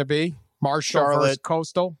it was going to be. Marshall versus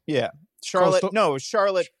Coastal. Yeah. Charlotte. Coastal. No, it was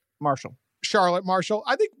Charlotte Marshall. Charlotte Marshall.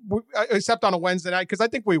 I think, except on a Wednesday night, because I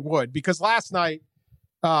think we would. Because last night,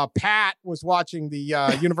 Pat was watching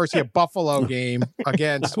the University of Buffalo game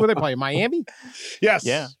against, who are they playing? Miami? Yes.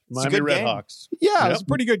 Yeah. Miami Redhawks. Yeah, it was a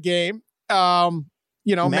pretty good game. Maction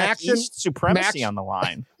East supremacy on the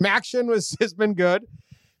line. Maction has been good.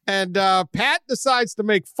 And Pat decides to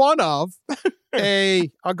make fun of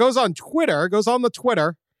goes on the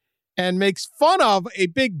Twitter and makes fun of a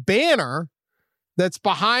big banner that's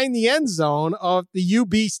behind the end zone of the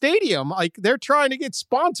UB Stadium. Like, they're trying to get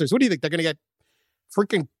sponsors. What do you think? They're going to get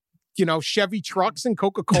freaking, Chevy trucks and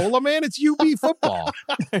Coca-Cola, man? It's UB football.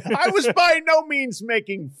 I was by no means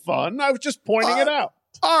making fun. I was just pointing it out.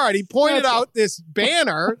 All right. He pointed out this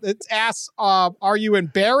banner that asks, are you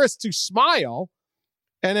embarrassed to smile?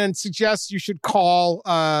 And then suggests you should call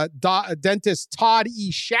dentist Todd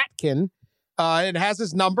E. Shatkin. It has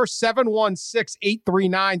his number,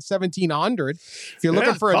 716-839-1700. If you're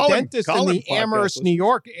looking for a dentist in the Amherst, New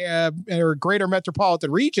York, or greater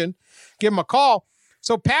metropolitan region, give him a call.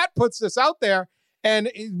 So Pat puts this out there,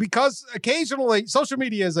 and because occasionally social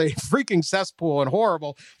media is a freaking cesspool and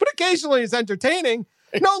horrible, but occasionally it's entertaining.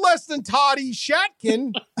 No less than Todd E.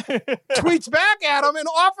 Shatkin tweets back at him and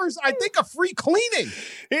offers, I think, a free cleaning.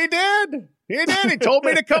 He did. He told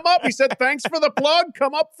me to come up. He said, thanks for the plug.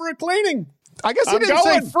 Come up for a cleaning. I guess he didn't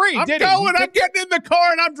say free, did he? I'm getting in the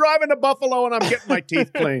car and I'm driving to Buffalo and I'm getting my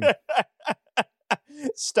teeth cleaned.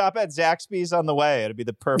 Stop at Zaxby's on the way. It'd be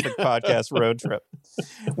the perfect podcast road trip.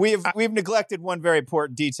 We've neglected one very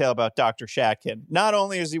important detail about Dr. Shatkin. Not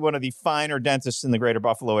only is he one of the finer dentists in the greater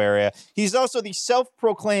Buffalo area, he's also the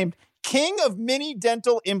self-proclaimed king of mini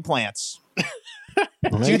dental implants. Do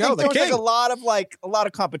you think there's like a lot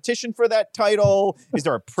of competition for that title? Is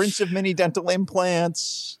there a prince of mini dental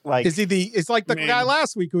implants? Like, is he it's like the guy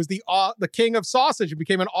last week who was the king of sausage and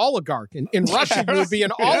became an oligarch. In Russia, you would be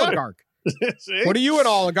an oligarch. What are you an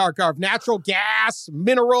oligarch of? Natural gas,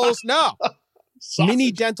 minerals? No.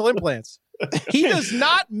 Mini dental implants. He does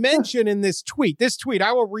not mention in this tweet,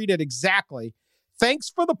 I will read it exactly. Thanks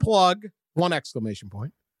for the plug, 1 exclamation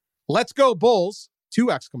point. Let's go Bulls,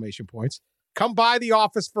 2 exclamation points. Come by the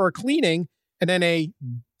office for a cleaning, and then a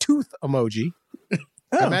tooth emoji.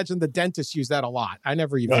 I imagine the dentists use that a lot. I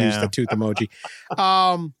never even used the tooth emoji.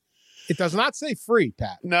 It does not say free,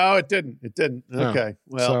 Pat. No, it didn't. No. Okay.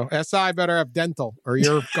 Well, so SI better have dental, or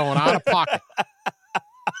you're going out of pocket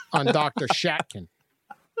on Dr. Shatkin.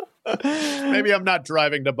 Maybe I'm not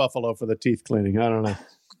driving to Buffalo for the teeth cleaning. I don't know.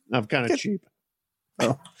 I'm kind of cheap.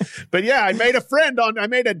 Oh. But yeah, I made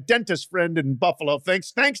a dentist friend in Buffalo.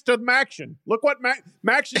 Thanks to Maction. Look what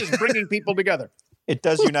Maction is bringing people together. It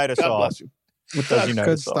does unite us all. God bless you. It does unite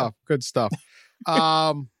Good us all. stuff. Good stuff.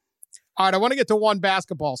 All right, I want to get to one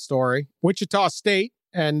basketball story. Wichita State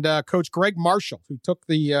and Coach Greg Marshall, who took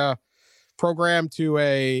the program to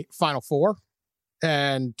a Final Four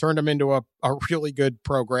and turned them into a really good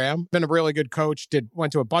program. Been a really good coach.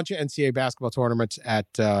 Went to a bunch of NCAA basketball tournaments at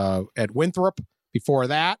Winthrop. Before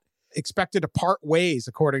that, expected to part ways,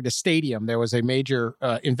 according to Stadium. There was a major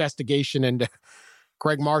investigation into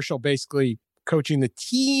Greg Marshall basically coaching the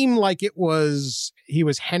team like he was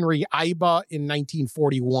Henry Iba in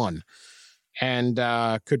 1941, and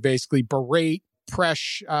could basically berate,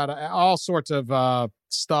 press, all sorts of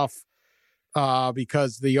stuff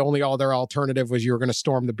because the only other alternative was you were going to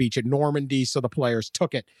storm the beach at Normandy, so the players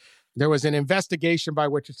took it. There was an investigation by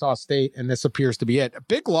Wichita State, and this appears to be it. A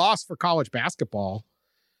big loss for college basketball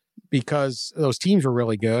because those teams were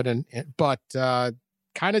really good, but kind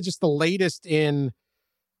of just the latest in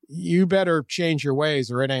you better change your ways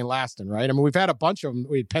or it ain't lasting, right? I mean, we've had a bunch of them.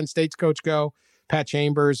 We had Penn State's coach go, Pat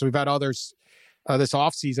Chambers. We've had others this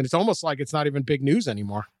offseason. It's almost like it's not even big news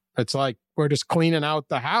anymore. It's like we're just cleaning out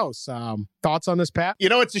the house. Thoughts on this, Pat?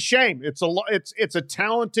 It's a shame. It's a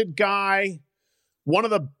talented guy. One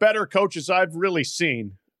of the better coaches I've really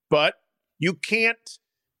seen, but you can't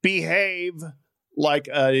behave like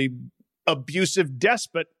a abusive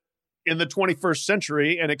despot in the 21st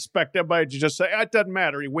century and expect everybody to just say, it doesn't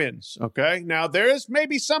matter, he wins, okay? Now, there is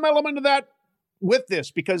maybe some element of that with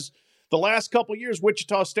this because the last couple of years,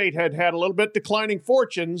 Wichita State had a little bit declining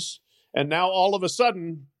fortunes, and now all of a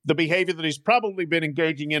sudden, the behavior that he's probably been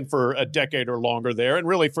engaging in for a decade or longer there, and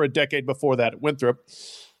really for a decade before that at Winthrop,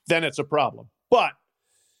 then it's a problem. But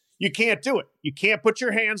you can't do it. You can't put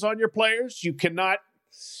your hands on your players. You cannot,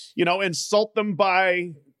 insult them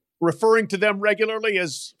by referring to them regularly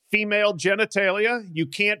as female genitalia. You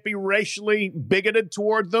can't be racially bigoted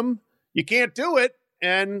toward them. You can't do it.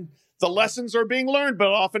 And the lessons are being learned, but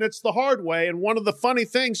often it's the hard way. And one of the funny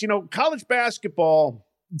things, college basketball,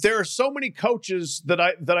 there are so many coaches that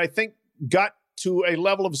I think got to a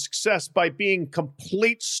level of success by being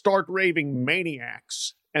complete stark raving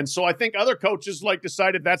maniacs. And so I think other coaches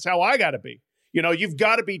decided that's how I got to be. You've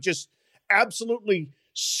got to be just absolutely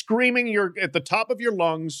screaming at the top of your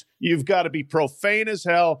lungs. You've got to be profane as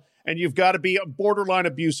hell, and you've got to be borderline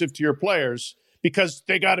abusive to your players because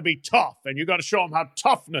they got to be tough, and you got to show them how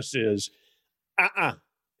toughness is.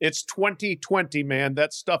 It's 2020, man.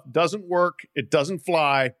 That stuff doesn't work. It doesn't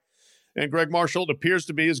fly. And Greg Marshall, it appears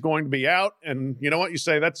to be, is going to be out. And you know what you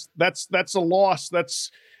say? That's a loss.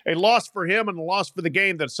 That's a loss for him and a loss for the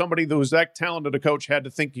game that somebody that was that talented a coach had to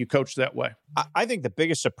think you coached that way. I think the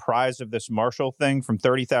biggest surprise of this Marshall thing from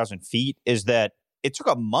 30,000 feet is that it took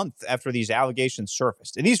a month after these allegations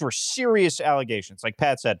surfaced. And these were serious allegations. Like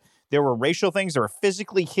Pat said, there were racial things. They were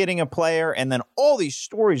physically hitting a player. And then all these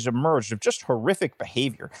stories emerged of just horrific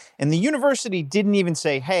behavior. And the university didn't even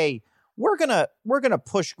say, hey, we're gonna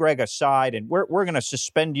push Greg aside and we're gonna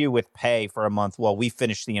suspend you with pay for a month while we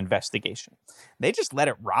finish the investigation. They just let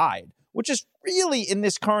it ride, which is really, in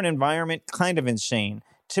this current environment, kind of insane.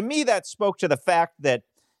 To me, that spoke to the fact that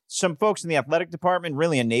some folks in the athletic department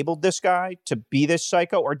really enabled this guy to be this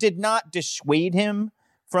psycho or did not dissuade him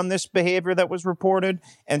from this behavior that was reported.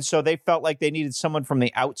 And so they felt like they needed someone from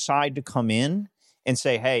the outside to come in and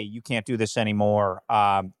say, hey, you can't do this anymore.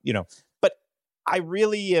 But I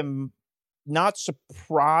really am not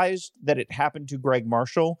surprised that it happened to Greg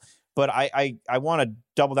Marshall, but I want to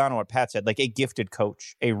double down on what Pat said, like a gifted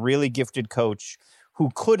coach, a really gifted coach who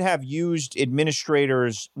could have used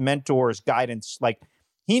administrators, mentors, guidance. Like,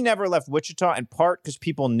 he never left Wichita in part because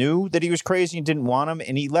people knew that he was crazy and didn't want him.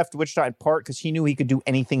 And he left Wichita in part because he knew he could do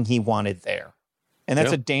anything he wanted there. And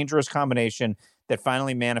that's a dangerous combination that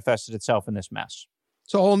finally manifested itself in this mess.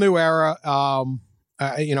 It's a whole new era.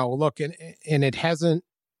 Look, and it hasn't,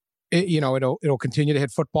 it'll continue to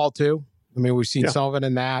hit football too. I mean, we've seen some of it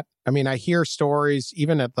in that. I mean, I hear stories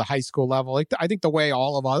even at the high school level. Like, I think the way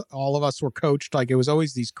all of us were coached, like, it was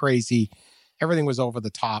always these crazy, everything was over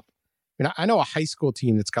the top. I mean, I know a high school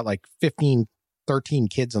team that's got like 15, 13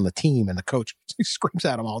 kids on the team, and the coach screams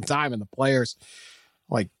at them all the time, and the players,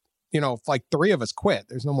 like, if like 3 of us quit,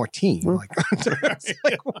 there's no more team. Like, it's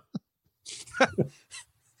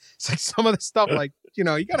like some of the stuff, like, you're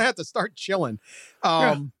gonna have to start chilling.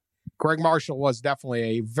 Greg Marshall was definitely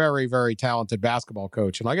a very, very talented basketball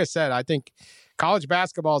coach. And like I said, I think college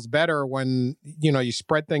basketball is better when, you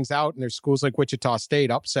spread things out, and there's schools like Wichita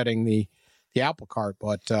State upsetting the apple cart.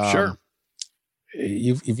 But Sure.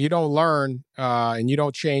 if you don't learn and you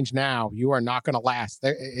don't change now, you are not going to last.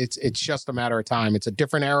 It's just a matter of time. It's a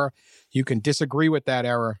different era. You can disagree with that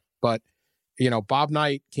era, but Bob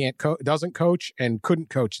Knight doesn't coach and couldn't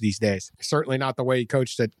coach these days. Certainly not the way he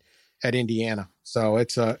coached at Indiana. So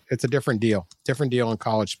it's a different deal in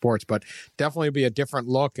college sports, but definitely be a different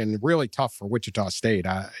look and really tough for Wichita State.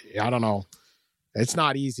 I don't know. It's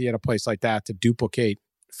not easy at a place like that to duplicate.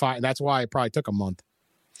 That's why it probably took a month.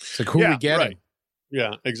 It's like, who we getting? Right.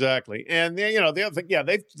 Yeah, exactly. And the other thing,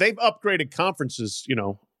 they've upgraded conferences,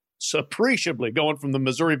 appreciably, going from the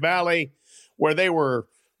Missouri Valley, where they were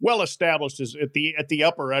well established as at the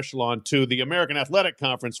upper echelon, to the American Athletic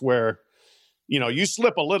Conference, where you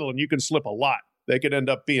slip a little and you can slip a lot. They could end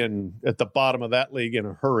up being at the bottom of that league in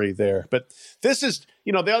a hurry there. But this is,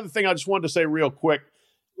 the other thing I just wanted to say real quick,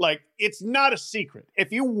 like, it's not a secret.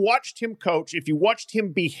 If you watched him coach, if you watched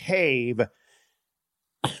him behave,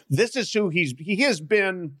 this is who he has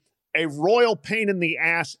been a royal pain in the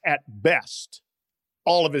ass at best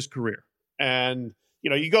all of his career. And,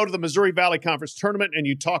 you go to the Missouri Valley Conference tournament and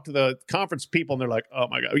you talk to the conference people and they're like, oh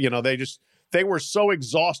my God, they were so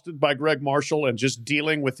exhausted by Greg Marshall and just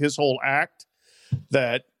dealing with his whole act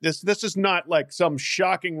that this is not like some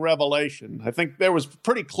shocking revelation. I think there was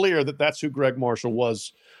pretty clear that that's who Greg Marshall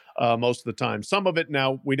was most of the time. Some of it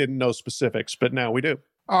now we didn't know specifics, but now we do.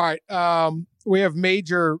 All right. We have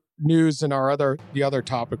major news in the other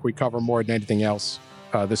topic we cover more than anything else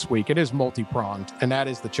this week. It is multi-pronged, and that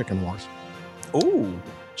is the chicken wars. Ooh.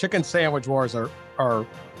 Chicken sandwich wars are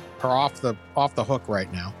off the hook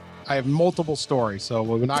right now. I have multiple stories, so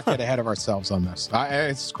we'll not get ahead of ourselves on this.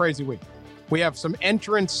 It's a crazy week. We have some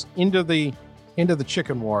entrants into the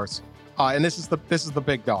chicken wars, and this is the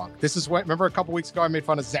big dog. This is what. Remember a couple weeks ago I made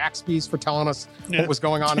fun of Zaxby's for telling us what was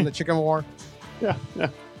going on in the chicken war. Yeah.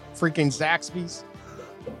 Freaking Zaxby's.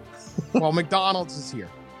 Well, McDonald's is here.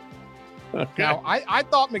 Okay. Now, I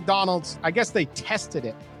thought McDonald's, I guess they tested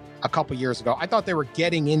it a couple years ago. I thought they were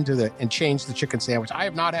getting into and changed the chicken sandwich. I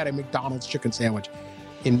have not had a McDonald's chicken sandwich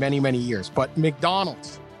in many, many years. But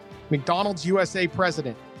McDonald's USA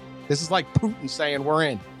president, this is like Putin saying we're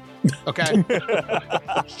in. Okay?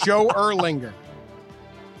 Joe Erlinger,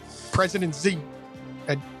 President Xi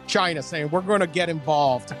at China, saying we're going to get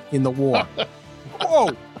involved in the war.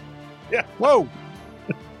 Whoa. Yeah. Whoa.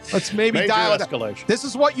 Let's maybe Major dial it escalation. up. This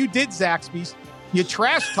is what you did, Zaxby's. You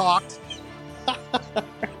trash talked.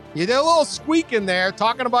 You did a little squeak in there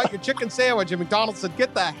talking about your chicken sandwich, and McDonald's said,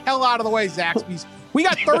 get the hell out of the way, Zaxby's. We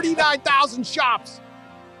got 39,000 shops.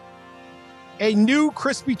 A new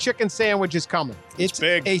crispy chicken sandwich is coming. It's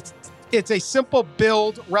big. It's a simple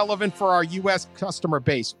build relevant for our U.S. customer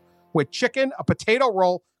base with chicken, a potato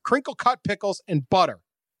roll, crinkle cut pickles, and butter.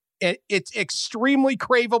 It's extremely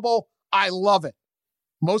craveable. I love it.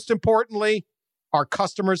 Most importantly, our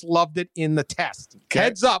customers loved it in the test. Okay.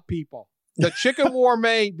 Heads up, people. The chicken war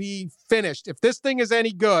may be finished. If this thing is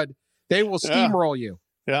any good, they will steamroll you.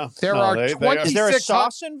 Yeah. There are 26. Is there a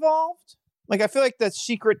sauce involved? Like, I feel like the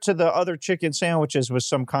secret to the other chicken sandwiches was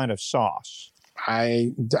some kind of sauce.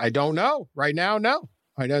 I don't know. Right now, no.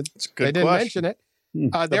 They didn't mention it.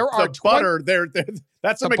 There are butter.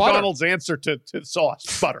 That's a McDonald's answer to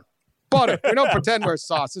sauce. Butter. We don't pretend we're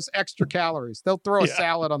sauce. It's extra calories. They'll throw a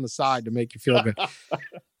salad on the side to make you feel good.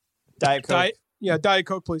 Diet Coke. Diet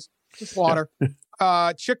Coke, please. Just water.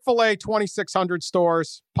 Chick-fil-A, 2,600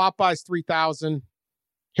 stores. Popeyes, 3,000.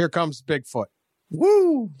 Here comes Bigfoot.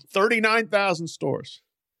 Woo! 39,000 stores.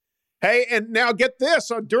 Hey, and now get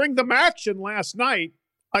this. During the action last night,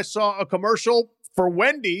 I saw a commercial for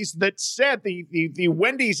Wendy's that said, the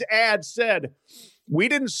Wendy's ad said, we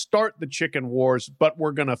didn't start the chicken wars, but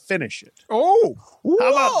we're going to finish it. Oh,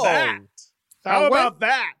 how about that? How about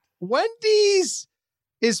that? Wendy's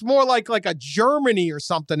is more like a Germany or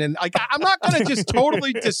something. And I'm not going to just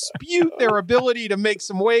totally dispute their ability to make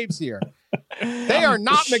some waves here. They are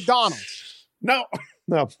not McDonald's. No.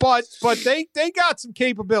 But they got some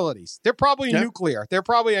capabilities. They're probably nuclear. They're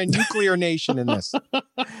probably a nuclear nation in this.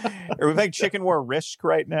 Are we playing chicken war Risk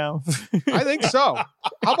right now? I think so.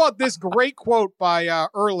 How about this great quote by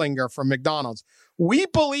Erlinger from McDonald's? We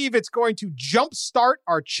believe it's going to jumpstart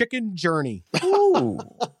our chicken journey. Ooh.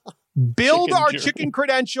 Build our chicken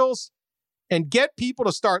credentials and get people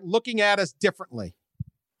to start looking at us differently.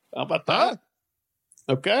 How about that?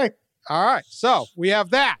 Okay. All right. So we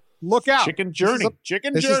have that. Look out. Chicken journey.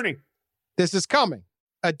 This is coming.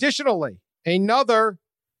 Additionally, another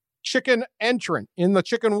chicken entrant in the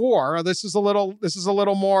chicken war. This is a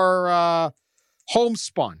little more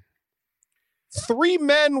homespun. 3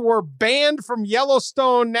 men were banned from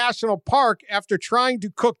Yellowstone National Park after trying to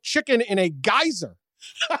cook chicken in a geyser.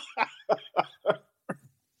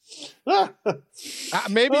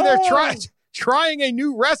 Maybe they're trying a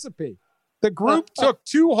new recipe. The group took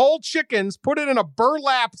 2 whole chickens, put it in a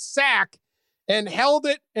burlap sack, and held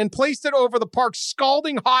it and placed it over the park's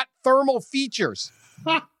scalding hot thermal features.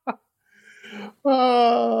 They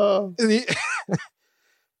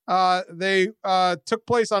took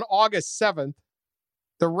place on August 7th.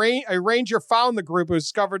 A ranger found the group who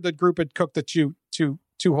discovered the group had cooked the two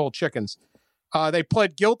whole chickens. They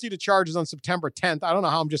pled guilty to charges on September 10th. I don't know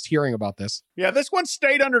how I'm just hearing about this. Yeah, this one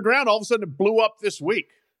stayed underground. All of a sudden, it blew up this week,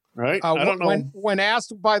 right? I don't know. When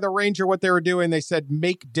asked by the ranger what they were doing, they said,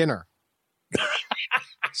 make dinner.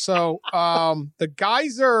 So the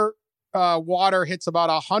geyser water hits about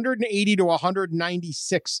 180 to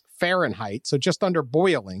 196 Fahrenheit, so just under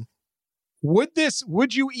boiling.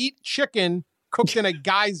 Would you eat chicken cooked in a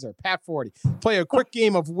geyser? Pat 40. Play a quick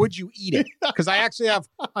game of Would You Eat It? Because I actually have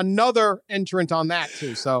another entrant on that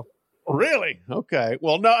too. So really? Okay.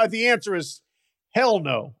 Well, no, the answer is hell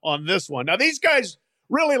no on this one. Now, these guys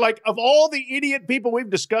really, like, of all the idiot people we've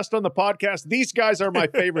discussed on the podcast, these guys are my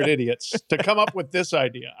favorite idiots to come up with this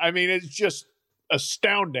idea. I mean, it's just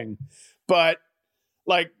astounding. But,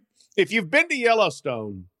 like, if you've been to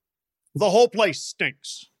Yellowstone, the whole place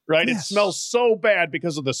stinks, right? Yes. It smells so bad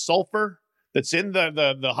because of the sulfur that's in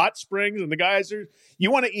the hot springs and the geysers.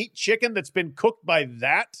 You want to eat chicken that's been cooked by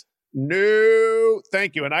that? No,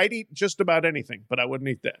 thank you. And I'd eat just about anything, but I wouldn't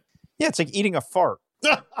eat that. Yeah, it's like eating a fart.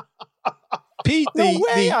 Pete,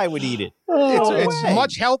 I would eat it. It's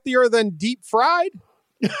much healthier than deep fried.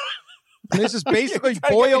 This is basically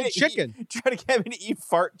boiled chicken. Try to get me to eat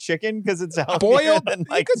fart chicken because it's healthier boiled. Than,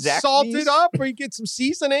 like, you could salt it up, or you get some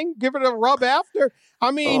seasoning, give it a rub after.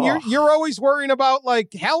 I mean, you're always worrying about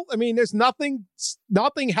like health. I mean, there's nothing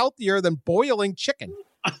healthier than boiling chicken.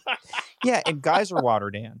 Yeah, and geyser water,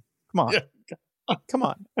 Dan. Come on. Yeah. Come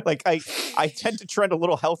on. Like I tend to trend a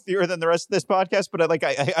little healthier than the rest of this podcast, but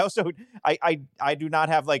I also do not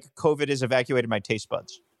have like COVID has evacuated my taste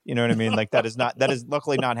buds. You know what I mean? Like that is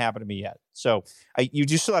luckily not happened to me yet. So you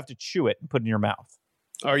just still have to chew it and put it in your mouth.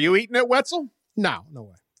 Are you eating it, Wetzel? No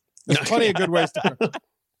way. There's plenty of good ways to cook.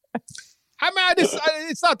 I mean,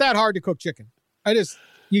 it's not that hard to cook chicken. No,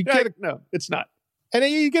 it's not. And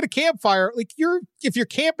then you get a campfire. Like if you're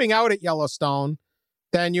camping out at Yellowstone,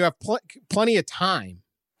 then you have plenty of time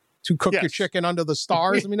to cook your chicken under the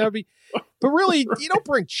stars. I mean, that'd be, but really, you don't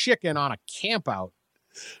bring chicken on a camp out.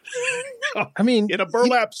 I mean, in a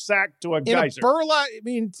burlap sack to a geyser.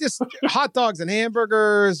 Just hot dogs and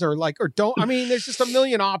hamburgers I mean, there's just a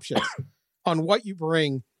million options on what you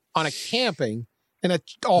bring on a camping, and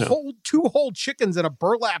whole 2 whole chickens in a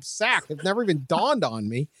burlap sack have never even dawned on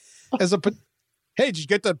me hey, did you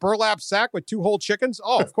get the burlap sack with 2 whole chickens?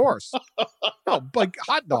 Oh, of course. Like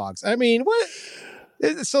hot dogs. I mean, what?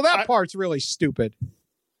 So that part's really stupid.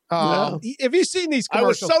 Have you seen these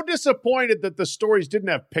commercials? I was so disappointed that the stories didn't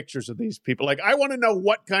have pictures of these people. Like, I want to know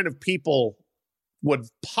what kind of people would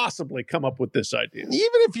possibly come up with this idea. Even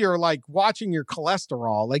if you're like watching your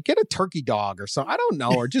cholesterol, like get a turkey dog or something. I don't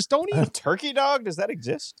know, or just don't eat a turkey dog. Does that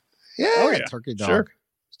exist? Yeah, turkey dog. Sure.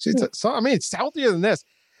 It's healthier than this.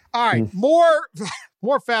 All right, more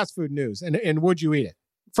fast food news, and would you eat it?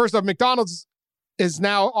 First off, McDonald's is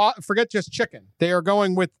now forget just chicken. They are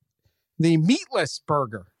going with the meatless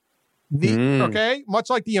burger. Okay, much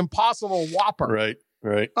like the Impossible Whopper.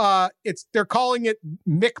 Right. They're calling it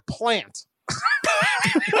McPlant.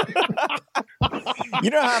 You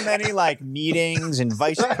know how many like meetings and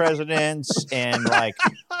vice presidents and like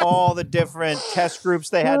all the different test groups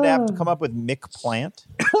they had to have to come up with McPlant?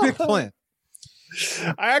 McPlant.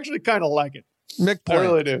 I actually kind of like it. McPlant. I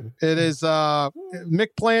really do. It is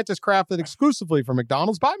McPlant is crafted exclusively for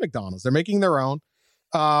McDonald's by McDonald's. They're making their own.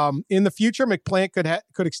 In the future, McPlant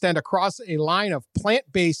could extend across a line of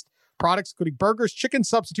plant-based products, including burgers, chicken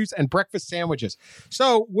substitutes, and breakfast sandwiches.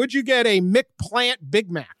 So, would you get a McPlant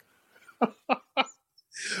Big Mac?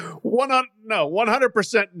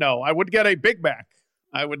 100% no. I would get a Big Mac.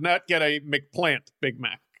 I would not get a McPlant Big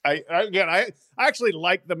Mac. I actually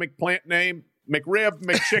like the McPlant name. McRib,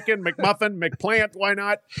 McChicken, McMuffin, McPlant. Why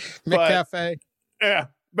not? McCafe. Yeah,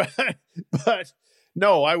 but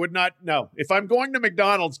no, I would not. No, if I'm going to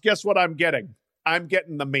McDonald's, guess what I'm getting? I'm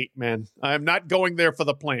getting the meat, man. I'm not going there for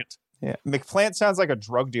the plant. Yeah, McPlant sounds like a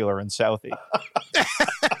drug dealer in Southie.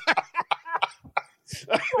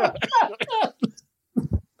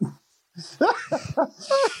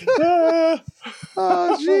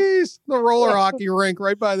 Oh, jeez. The roller hockey rink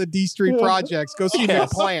right by the D Street Projects. Go see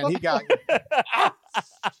McPlant. He got you.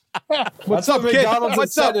 What's up, McDonald's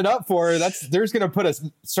is setting it up for? There's going to put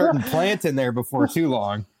a certain plant in there before too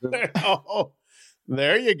long. Oh,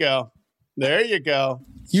 there you go. There you go.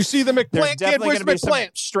 You see the McPlant kid? Where's McPlant? Some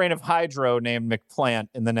strain of hydro named McPlant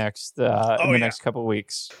in the next next couple of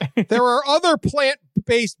weeks. There are other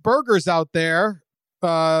plant-based burgers out there.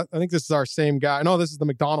 I think this is our same guy. No, this is the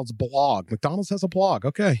McDonald's blog. McDonald's has a blog.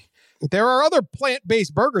 Okay. There are other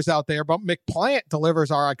plant-based burgers out there, but McPlant delivers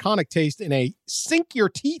our iconic taste in a sink your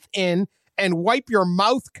teeth in and wipe your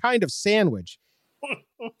mouth kind of sandwich.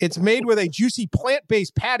 It's made with a juicy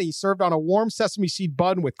plant-based patty served on a warm sesame seed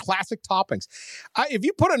bun with classic toppings. If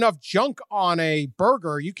you put enough junk on a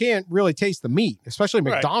burger, you can't really taste the meat, especially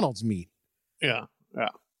McDonald's meat. Yeah.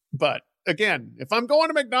 But again, if I'm going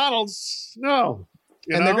to McDonald's, no.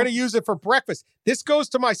 They're going to use it for breakfast. This goes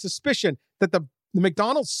to my suspicion that the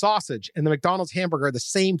McDonald's sausage and the McDonald's hamburger are the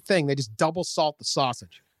same thing. They just double salt the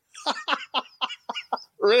sausage.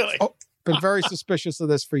 Really? Oh, been very suspicious of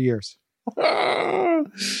this for years.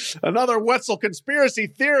 Another Wetzel conspiracy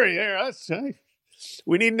theory there.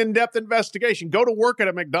 We need an in-depth investigation. Go to work at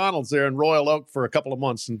a McDonald's there in Royal Oak for a couple of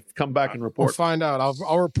months and come back and report. We'll find out.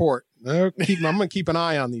 I'll report. I'm going to keep an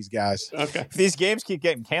eye on these guys. Okay. If these games keep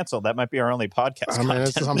getting canceled, that might be our only podcast.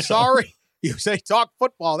 I'm sorry. You say talk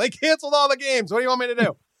football. They canceled all the games. What do you want me to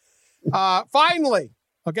do?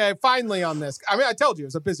 Finally on this. I mean, I told you it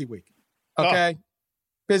was a busy week. Okay.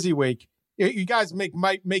 Busy week. You guys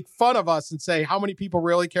might make fun of us and say how many people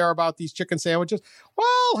really care about these chicken sandwiches.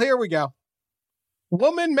 Well, here we go.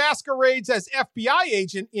 Woman masquerades as FBI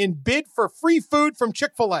agent in bid for free food from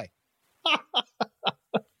Chick-fil-A.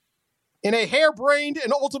 In a harebrained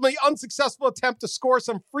and ultimately unsuccessful attempt to score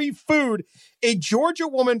some free food, a Georgia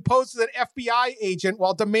woman posed as an FBI agent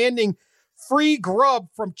while demanding free grub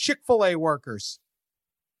from Chick-fil-A workers.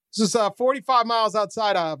 This is 45 miles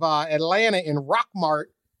outside of Atlanta in Rockmart.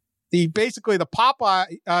 The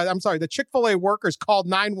Chick-fil-A workers called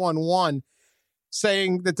 911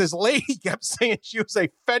 saying that this lady kept saying she was a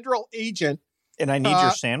federal agent. And I need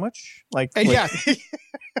your sandwich? Yeah.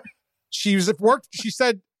 She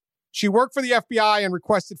said she worked for the FBI and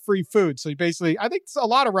requested free food. So basically, I think a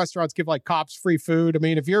lot of restaurants give cops free food. I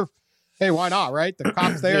mean, hey, why not, right? The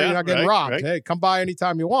cop's there, you're not getting robbed. Right. Hey, come by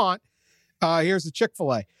anytime you want. Here's the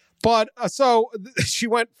Chick-fil-A. But so she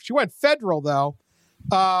went federal though.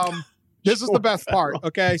 This is the best part.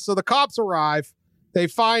 Okay. So the cops arrive. They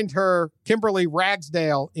find her, Kimberly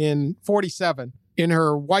Ragsdale, in 47 in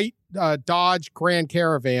her white Dodge Grand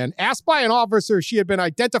Caravan. Asked by an officer, she had been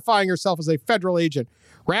identifying herself as a federal agent.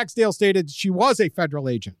 Ragsdale stated she was a federal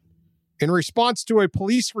agent. In response to a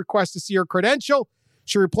police request to see her credential,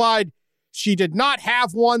 she replied she did not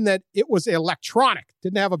have one, that it was electronic,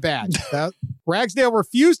 didn't have a badge. Ragsdale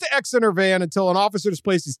refused to exit her van until an officer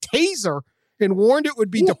displayed his taser and warned it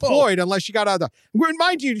would be deployed unless she got out of the...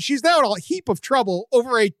 Mind you, she's now in a heap of trouble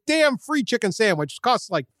over a damn free chicken sandwich. It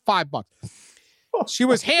costs like $5. She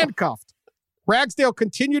was handcuffed. Ragsdale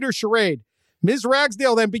continued her charade. Ms.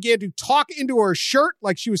 Ragsdale then began to talk into her shirt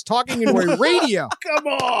like she was talking into a radio. Come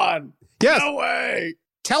on. Yes. No way.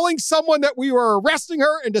 Telling someone that we were arresting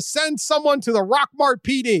her and to send someone to the Rockmart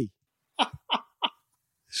PD.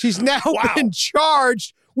 She's now been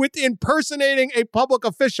charged with impersonating a public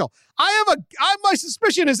official. My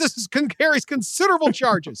suspicion is this carries considerable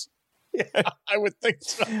charges. Yeah, I would think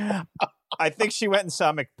so. I think she went and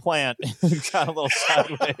saw McPlant and got a little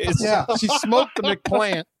sideways. Yeah, she smoked the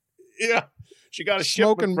McPlant. Yeah, she got a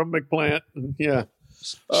shipment from McPlant. Yeah.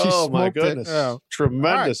 Oh, my goodness.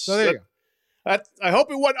 Tremendous. Right, so there you go. I hope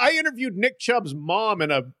it was. I interviewed Nick Chubb's mom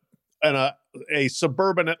in a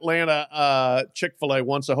suburban Atlanta Chick-fil-A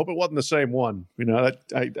once. I hope it wasn't the same one.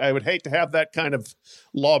 I would hate to have that kind of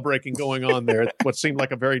law breaking going on there. What seemed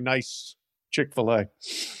like a very nice Chick-fil-A.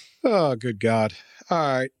 Oh, good God. All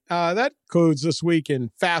right. That concludes this week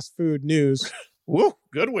in fast food news. Woo,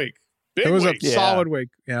 good week. Big it was week. A solid week.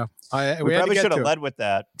 Yeah. We probably should have led with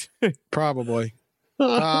that. Probably. All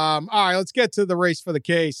right, let's get to the race for the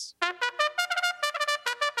case.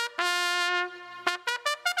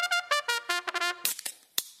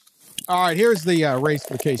 All right, here's the race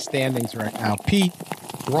for the case standings right now. Pete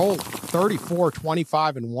rolled 34,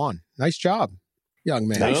 25, and 1. Nice job, young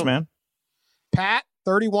man. Thanks, man. Pat,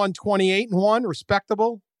 31, 28, and 1.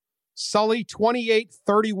 Respectable. Sully, 28,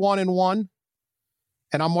 31, and 1.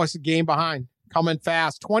 And I'm almost a game behind. Coming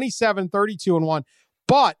fast. 27, 32, and 1.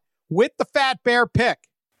 But with the Fat Bear pick,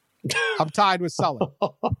 I'm tied with Sully.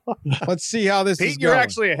 Let's see how this Pete, is going. You're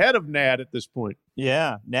actually ahead of Nad at this point.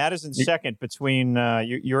 Yeah, Nad is in second between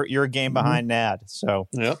you're a game behind Nad. So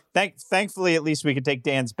thankfully, at least we could take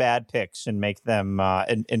Dan's bad picks and make them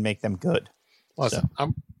and make them good. Listen,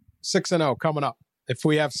 so. 6-0 coming up if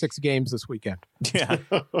we have 6 games this weekend. Yeah.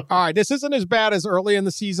 All right, this isn't as bad as early in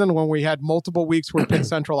the season when we had multiple weeks where we picked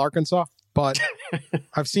Central Arkansas, but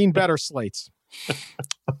I've seen better slates.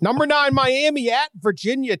 Number 9, Miami at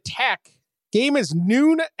Virginia Tech. Game is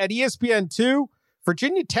noon at ESPN2.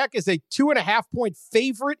 Virginia Tech is a 2.5-point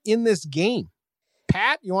favorite in this game.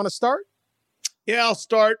 Pat, you want to start? Yeah, I'll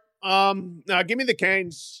start. Now, give me the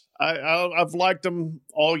Canes. I've liked them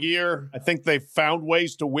all year. I think they've found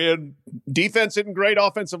ways to win. Defense isn't great.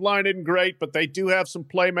 Offensive line isn't great, but they do have some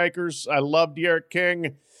playmakers. I love D'Eriq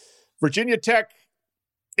King. Virginia Tech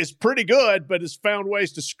is pretty good, but has found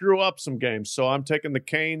ways to screw up some games. So I'm taking the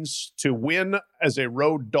Canes to win as a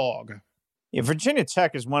road dog. Yeah, Virginia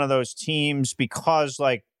Tech is one of those teams because,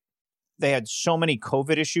 like, they had so many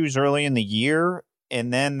COVID issues early in the year,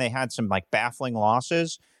 and then they had some, like, baffling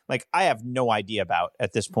losses. Like, I have no idea about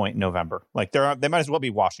at this point in November. Like, they might as well be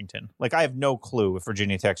Washington. Like, I have no clue if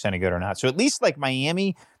Virginia Tech's any good or not. So at least, like,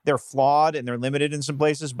 Miami, they're flawed and they're limited in some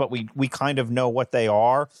places, but we kind of know what they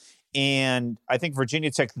are. And I think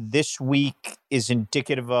Virginia Tech this week is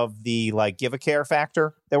indicative of the, like, give a care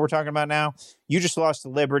factor that we're talking about now. You just lost to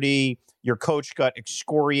Liberty. Your coach got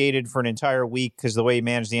excoriated for an entire week because the way he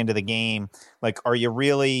managed the end of the game. Like, are you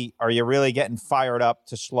really getting fired up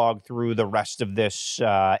to slog through the rest of this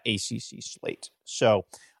ACC slate? So,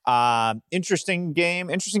 interesting game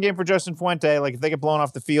for Justin Fuente. Like, if they get blown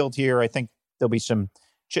off the field here, I think there'll be some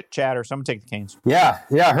chit chatter. So I'm gonna take the Canes. Yeah.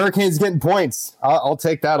 Hurricanes getting points. I'll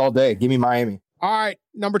take that all day. Give me Miami. All right,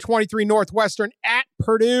 number 23, Northwestern at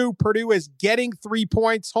Purdue. Purdue is getting 3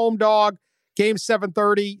 points, home dog. Game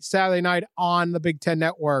 7:30 Saturday night on the Big Ten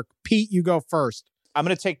Network. Pete, you go first. I'm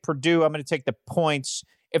going to take Purdue. I'm going to take the points.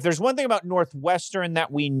 If there's one thing about Northwestern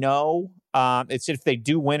that we know, it's if they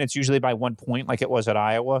do win, it's usually by 1 point like it was at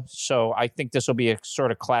Iowa. So I think this will be a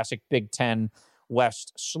sort of classic Big Ten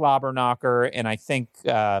West slobber knocker. And I think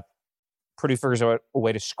Purdue figures out a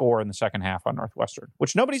way to score in the second half on Northwestern,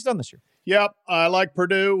 which nobody's done this year. Yep, I like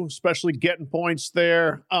Purdue, especially getting points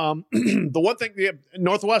there. The one thing,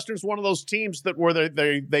 Northwestern's one of those teams that where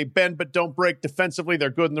they bend but don't break defensively. They're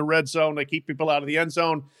good in the red zone. They keep people out of the end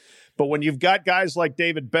zone. But when you've got guys like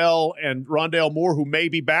David Bell and Rondale Moore, who may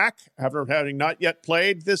be back after having not yet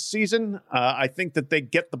played this season, I think that they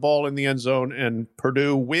get the ball in the end zone, and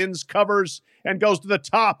Purdue wins, covers, and goes to the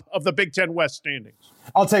top of the Big Ten West standings.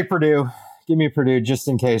 I'll take Purdue. Give me Purdue just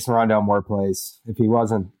in case Rondale Moore plays. If he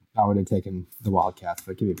wasn't, I would have taken the Wildcats,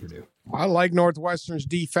 but give me Purdue. I like Northwestern's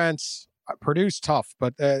defense. Purdue's tough,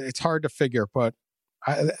 but it's hard to figure. But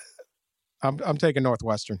I'm taking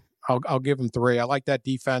Northwestern. I'll give them 3. I like that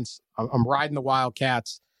defense. I'm riding the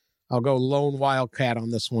Wildcats. I'll go lone Wildcat on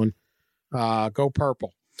this one. Go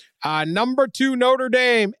purple. Number 2, Notre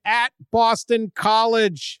Dame at Boston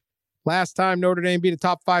College. Last time Notre Dame beat a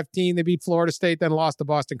top 5 team, they beat Florida State, then lost to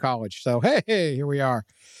Boston College. So, hey, here we are.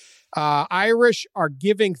 Irish are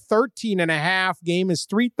giving 13.5. Game is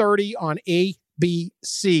 3:30 on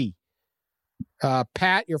ABC.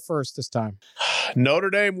 Pat, you're first this time. Notre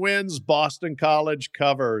Dame wins. Boston College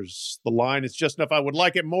covers. The line is just enough. I would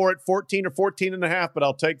like it more at 14 or 14.5, but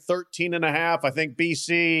I'll take 13.5. I think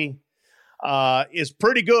BC is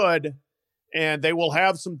pretty good, and they will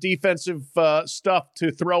have some defensive stuff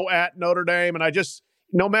to throw at Notre Dame. And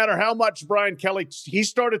no matter how much Brian Kelly, he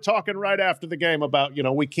started talking right after the game about,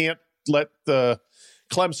 we can't let the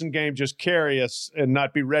Clemson game just carry us and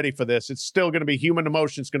not be ready for this. It's still going to be human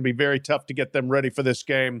emotion. It's going to be very tough to get them ready for this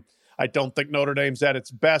game. I don't think Notre Dame's at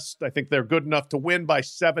its best. I think they're good enough to win by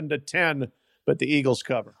 7-10, but the Eagles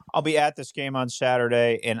cover. I'll be at this game on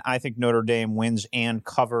Saturday, and I think Notre Dame wins and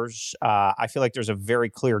covers. I feel like there's a very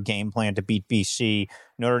clear game plan to beat BC.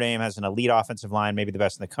 Notre Dame has an elite offensive line, maybe the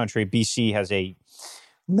best in the country. BC has a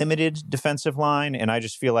limited defensive line, and I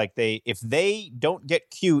just feel like if they don't get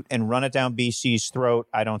cute and run it down BC's throat,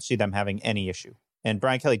 I don't see them having any issue. And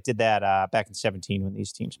Brian Kelly did that back in 2017 when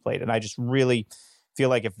these teams played, and I just really feel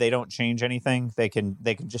like if they don't change anything, they can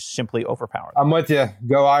just simply overpower them. I'm with you.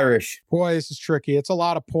 Go Irish. Boy, this is tricky. It's a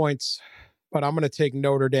lot of points, but I'm going to take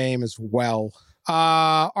Notre Dame as well.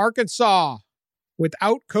 Arkansas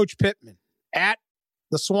without Coach Pittman at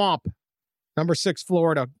the Swamp. Number 6,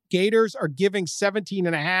 Florida. Gators are giving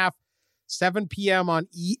 17.5, 7 p.m. on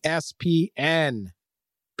ESPN.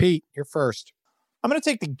 Pete, you're first. I'm going to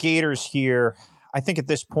take the Gators here. I think at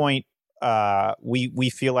this point, we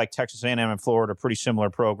feel like Texas A&M and Florida are pretty similar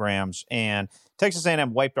programs, and Texas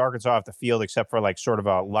A&M wiped Arkansas off the field except for like sort of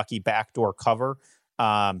a lucky backdoor cover.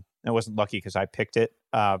 It wasn't lucky because I picked it,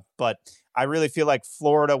 but I really feel like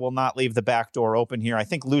Florida will not leave the back door open here. I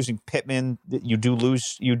think losing Pittman, you do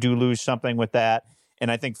lose something with that.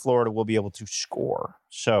 and I think Florida will be able to score.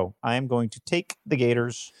 So I am going to take the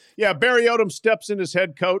Gators. Yeah, Barry Odom steps in as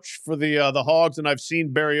head coach for the Hogs, and I've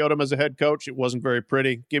seen Barry Odom as a head coach. It wasn't very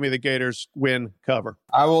pretty. Give me the Gators, win, cover.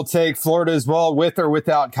 I will take Florida as well, with or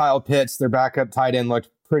without Kyle Pitts. Their backup tight end looked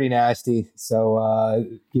pretty nasty. So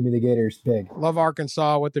give me the Gators big. Love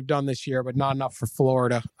Arkansas, what they've done this year, but not enough for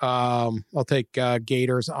Florida. I'll take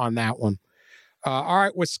Gators on that one. All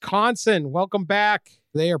right, Wisconsin, welcome back.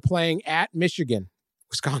 They are playing at Michigan.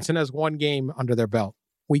 Wisconsin has one game under their belt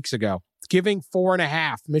weeks ago. Giving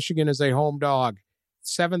 4.5. Michigan is a home dog.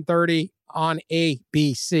 7:30 on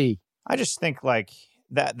ABC. I just think like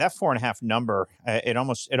that 4.5 number, it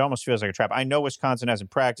almost feels like a trap. I know Wisconsin hasn't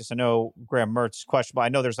practiced. I know Graham Mertz is questionable. I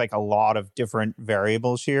know there's like a lot of different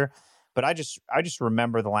variables here. But I just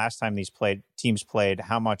remember the last time these teams played,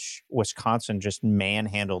 how much Wisconsin just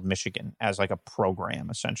manhandled Michigan as like a program,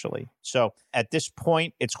 essentially. So at this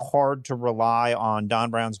point, it's hard to rely on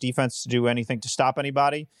Don Brown's defense to do anything to stop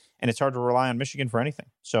anybody, and it's hard to rely on Michigan for anything.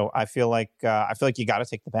 So I feel like you got to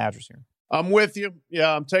take the Badgers here. I'm with you.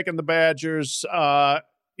 Yeah, I'm taking the Badgers. I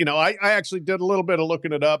actually did a little bit of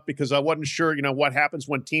looking it up because I wasn't sure, what happens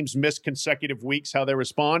when teams miss consecutive weeks, how they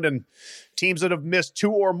respond. And teams that have missed 2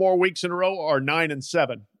 or more weeks in a row are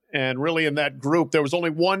 9-7. And really in that group, there was only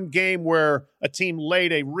one game where a team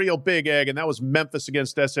laid a real big egg, and that was Memphis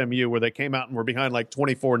against SMU, where they came out and were behind like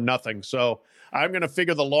 24-0. So I'm going to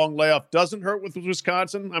figure the long layoff doesn't hurt with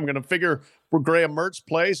Wisconsin. I'm going to figure where Graham Mertz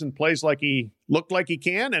plays and plays like he looked like he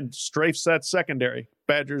can and strafes that secondary.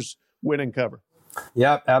 Badgers win and cover.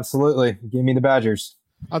 Yep, absolutely. Give me the Badgers.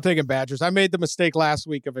 I'll take Badgers. I made the mistake last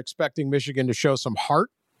week of expecting Michigan to show some heart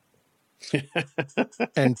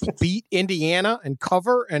and beat Indiana and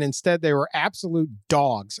cover, and instead they were absolute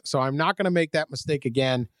dogs. So I'm not going to make that mistake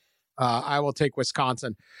again. I will take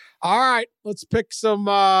Wisconsin. All right, let's pick some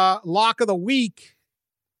lock of the week.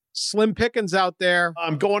 Slim pickings out there.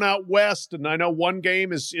 I'm going out west, and I know one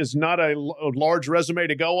game is not a large resume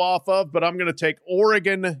to go off of, but I'm going to take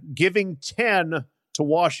Oregon giving 10 to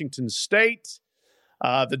Washington State.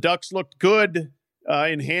 The Ducks looked good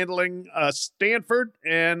in handling Stanford,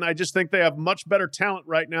 and I just think they have much better talent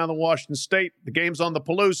right now than Washington State. The game's on the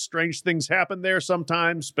Palouse. Strange things happen there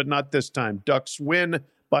sometimes, but not this time. Ducks win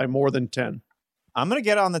by more than 10. I'm going to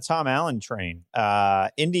get on the Tom Allen train.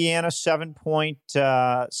 Indiana 7-point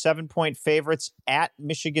favorites at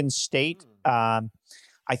Michigan State. I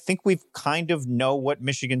think we've kind of know what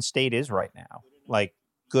Michigan State is right now. Like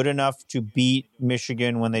good enough to beat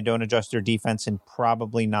Michigan when they don't adjust their defense, and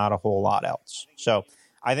probably not a whole lot else. So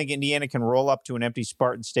I think Indiana can roll up to an empty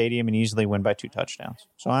Spartan Stadium and easily win by 2 touchdowns.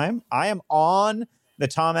 So I am on the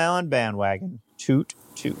Tom Allen bandwagon. Toot.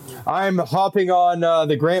 I'm hopping on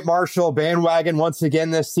the Grant Marshall bandwagon once again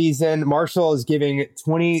this season. Marshall is giving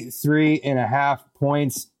 23.5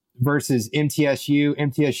 points versus MTSU.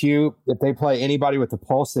 MTSU, if they play anybody with the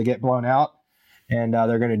pulse, they get blown out, and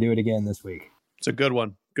they're going to do it again this week. It's a good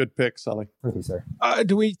one. Good pick, Sully. Thank you, sir.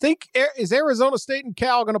 Do we think is Arizona State and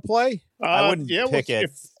Cal going to play? I wouldn't pick it.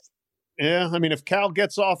 If Cal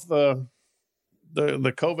gets off the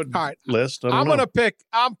COVID list,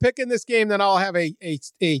 I'm picking this game, then I'll have a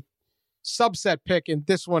subset pick, and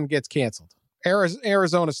this one gets canceled.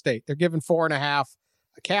 Arizona State, they're giving 4.5.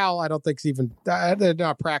 Cal, I don't think's even, they're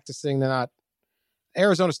not practicing.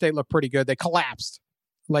 Arizona State looked pretty good. They collapsed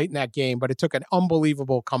late in that game, but it took an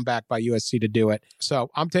unbelievable comeback by USC to do it. So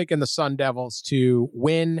I'm taking the Sun Devils to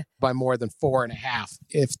win by more than 4.5.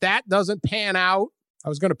 If that doesn't pan out, I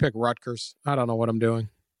was going to pick Rutgers. I don't know what I'm doing.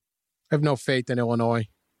 I have no faith in Illinois,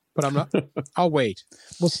 but I'm not. I'll wait.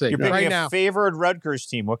 We'll see. You're picking a favored Rutgers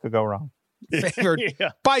team. What could go wrong? Favored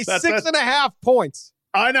by 6.5 points.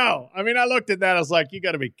 I know. I looked at that. I was like, you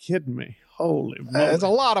got to be kidding me. Holy moly. It's a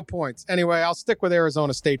lot of points. Anyway, I'll stick with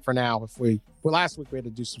Arizona State for now. Last week we had to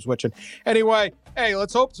do some switching. Anyway, hey,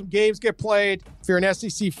 let's hope some games get played. If you're an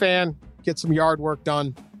SEC fan, get some yard work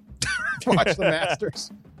done. Watch the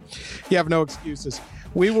Masters. You have no excuses.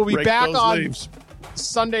 We will be back on leaves.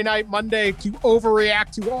 Sunday night, Monday to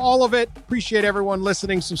overreact to all of it. Appreciate everyone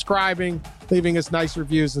listening, subscribing, leaving us nice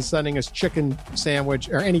reviews, and sending us chicken sandwich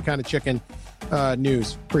or any kind of chicken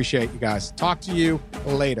news. Appreciate you guys. Talk to you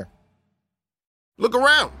later. Look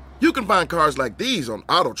around. You can find cars like these on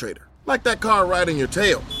AutoTrader, like that car riding your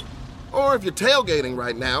tail. Or if you're tailgating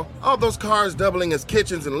right now, all those cars doubling as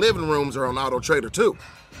kitchens and living rooms are on AutoTrader too.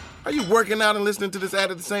 Are you working out and listening to this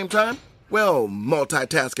ad at the same time? Well,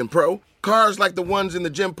 multitasking pro, cars like the ones in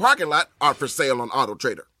the gym parking lot are for sale on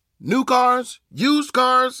AutoTrader. New cars, used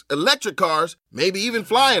cars, electric cars, maybe even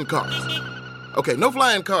flying cars. Okay, no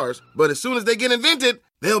flying cars, but as soon as they get invented,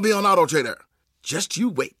 they'll be on AutoTrader. Just you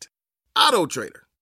wait. AutoTrader.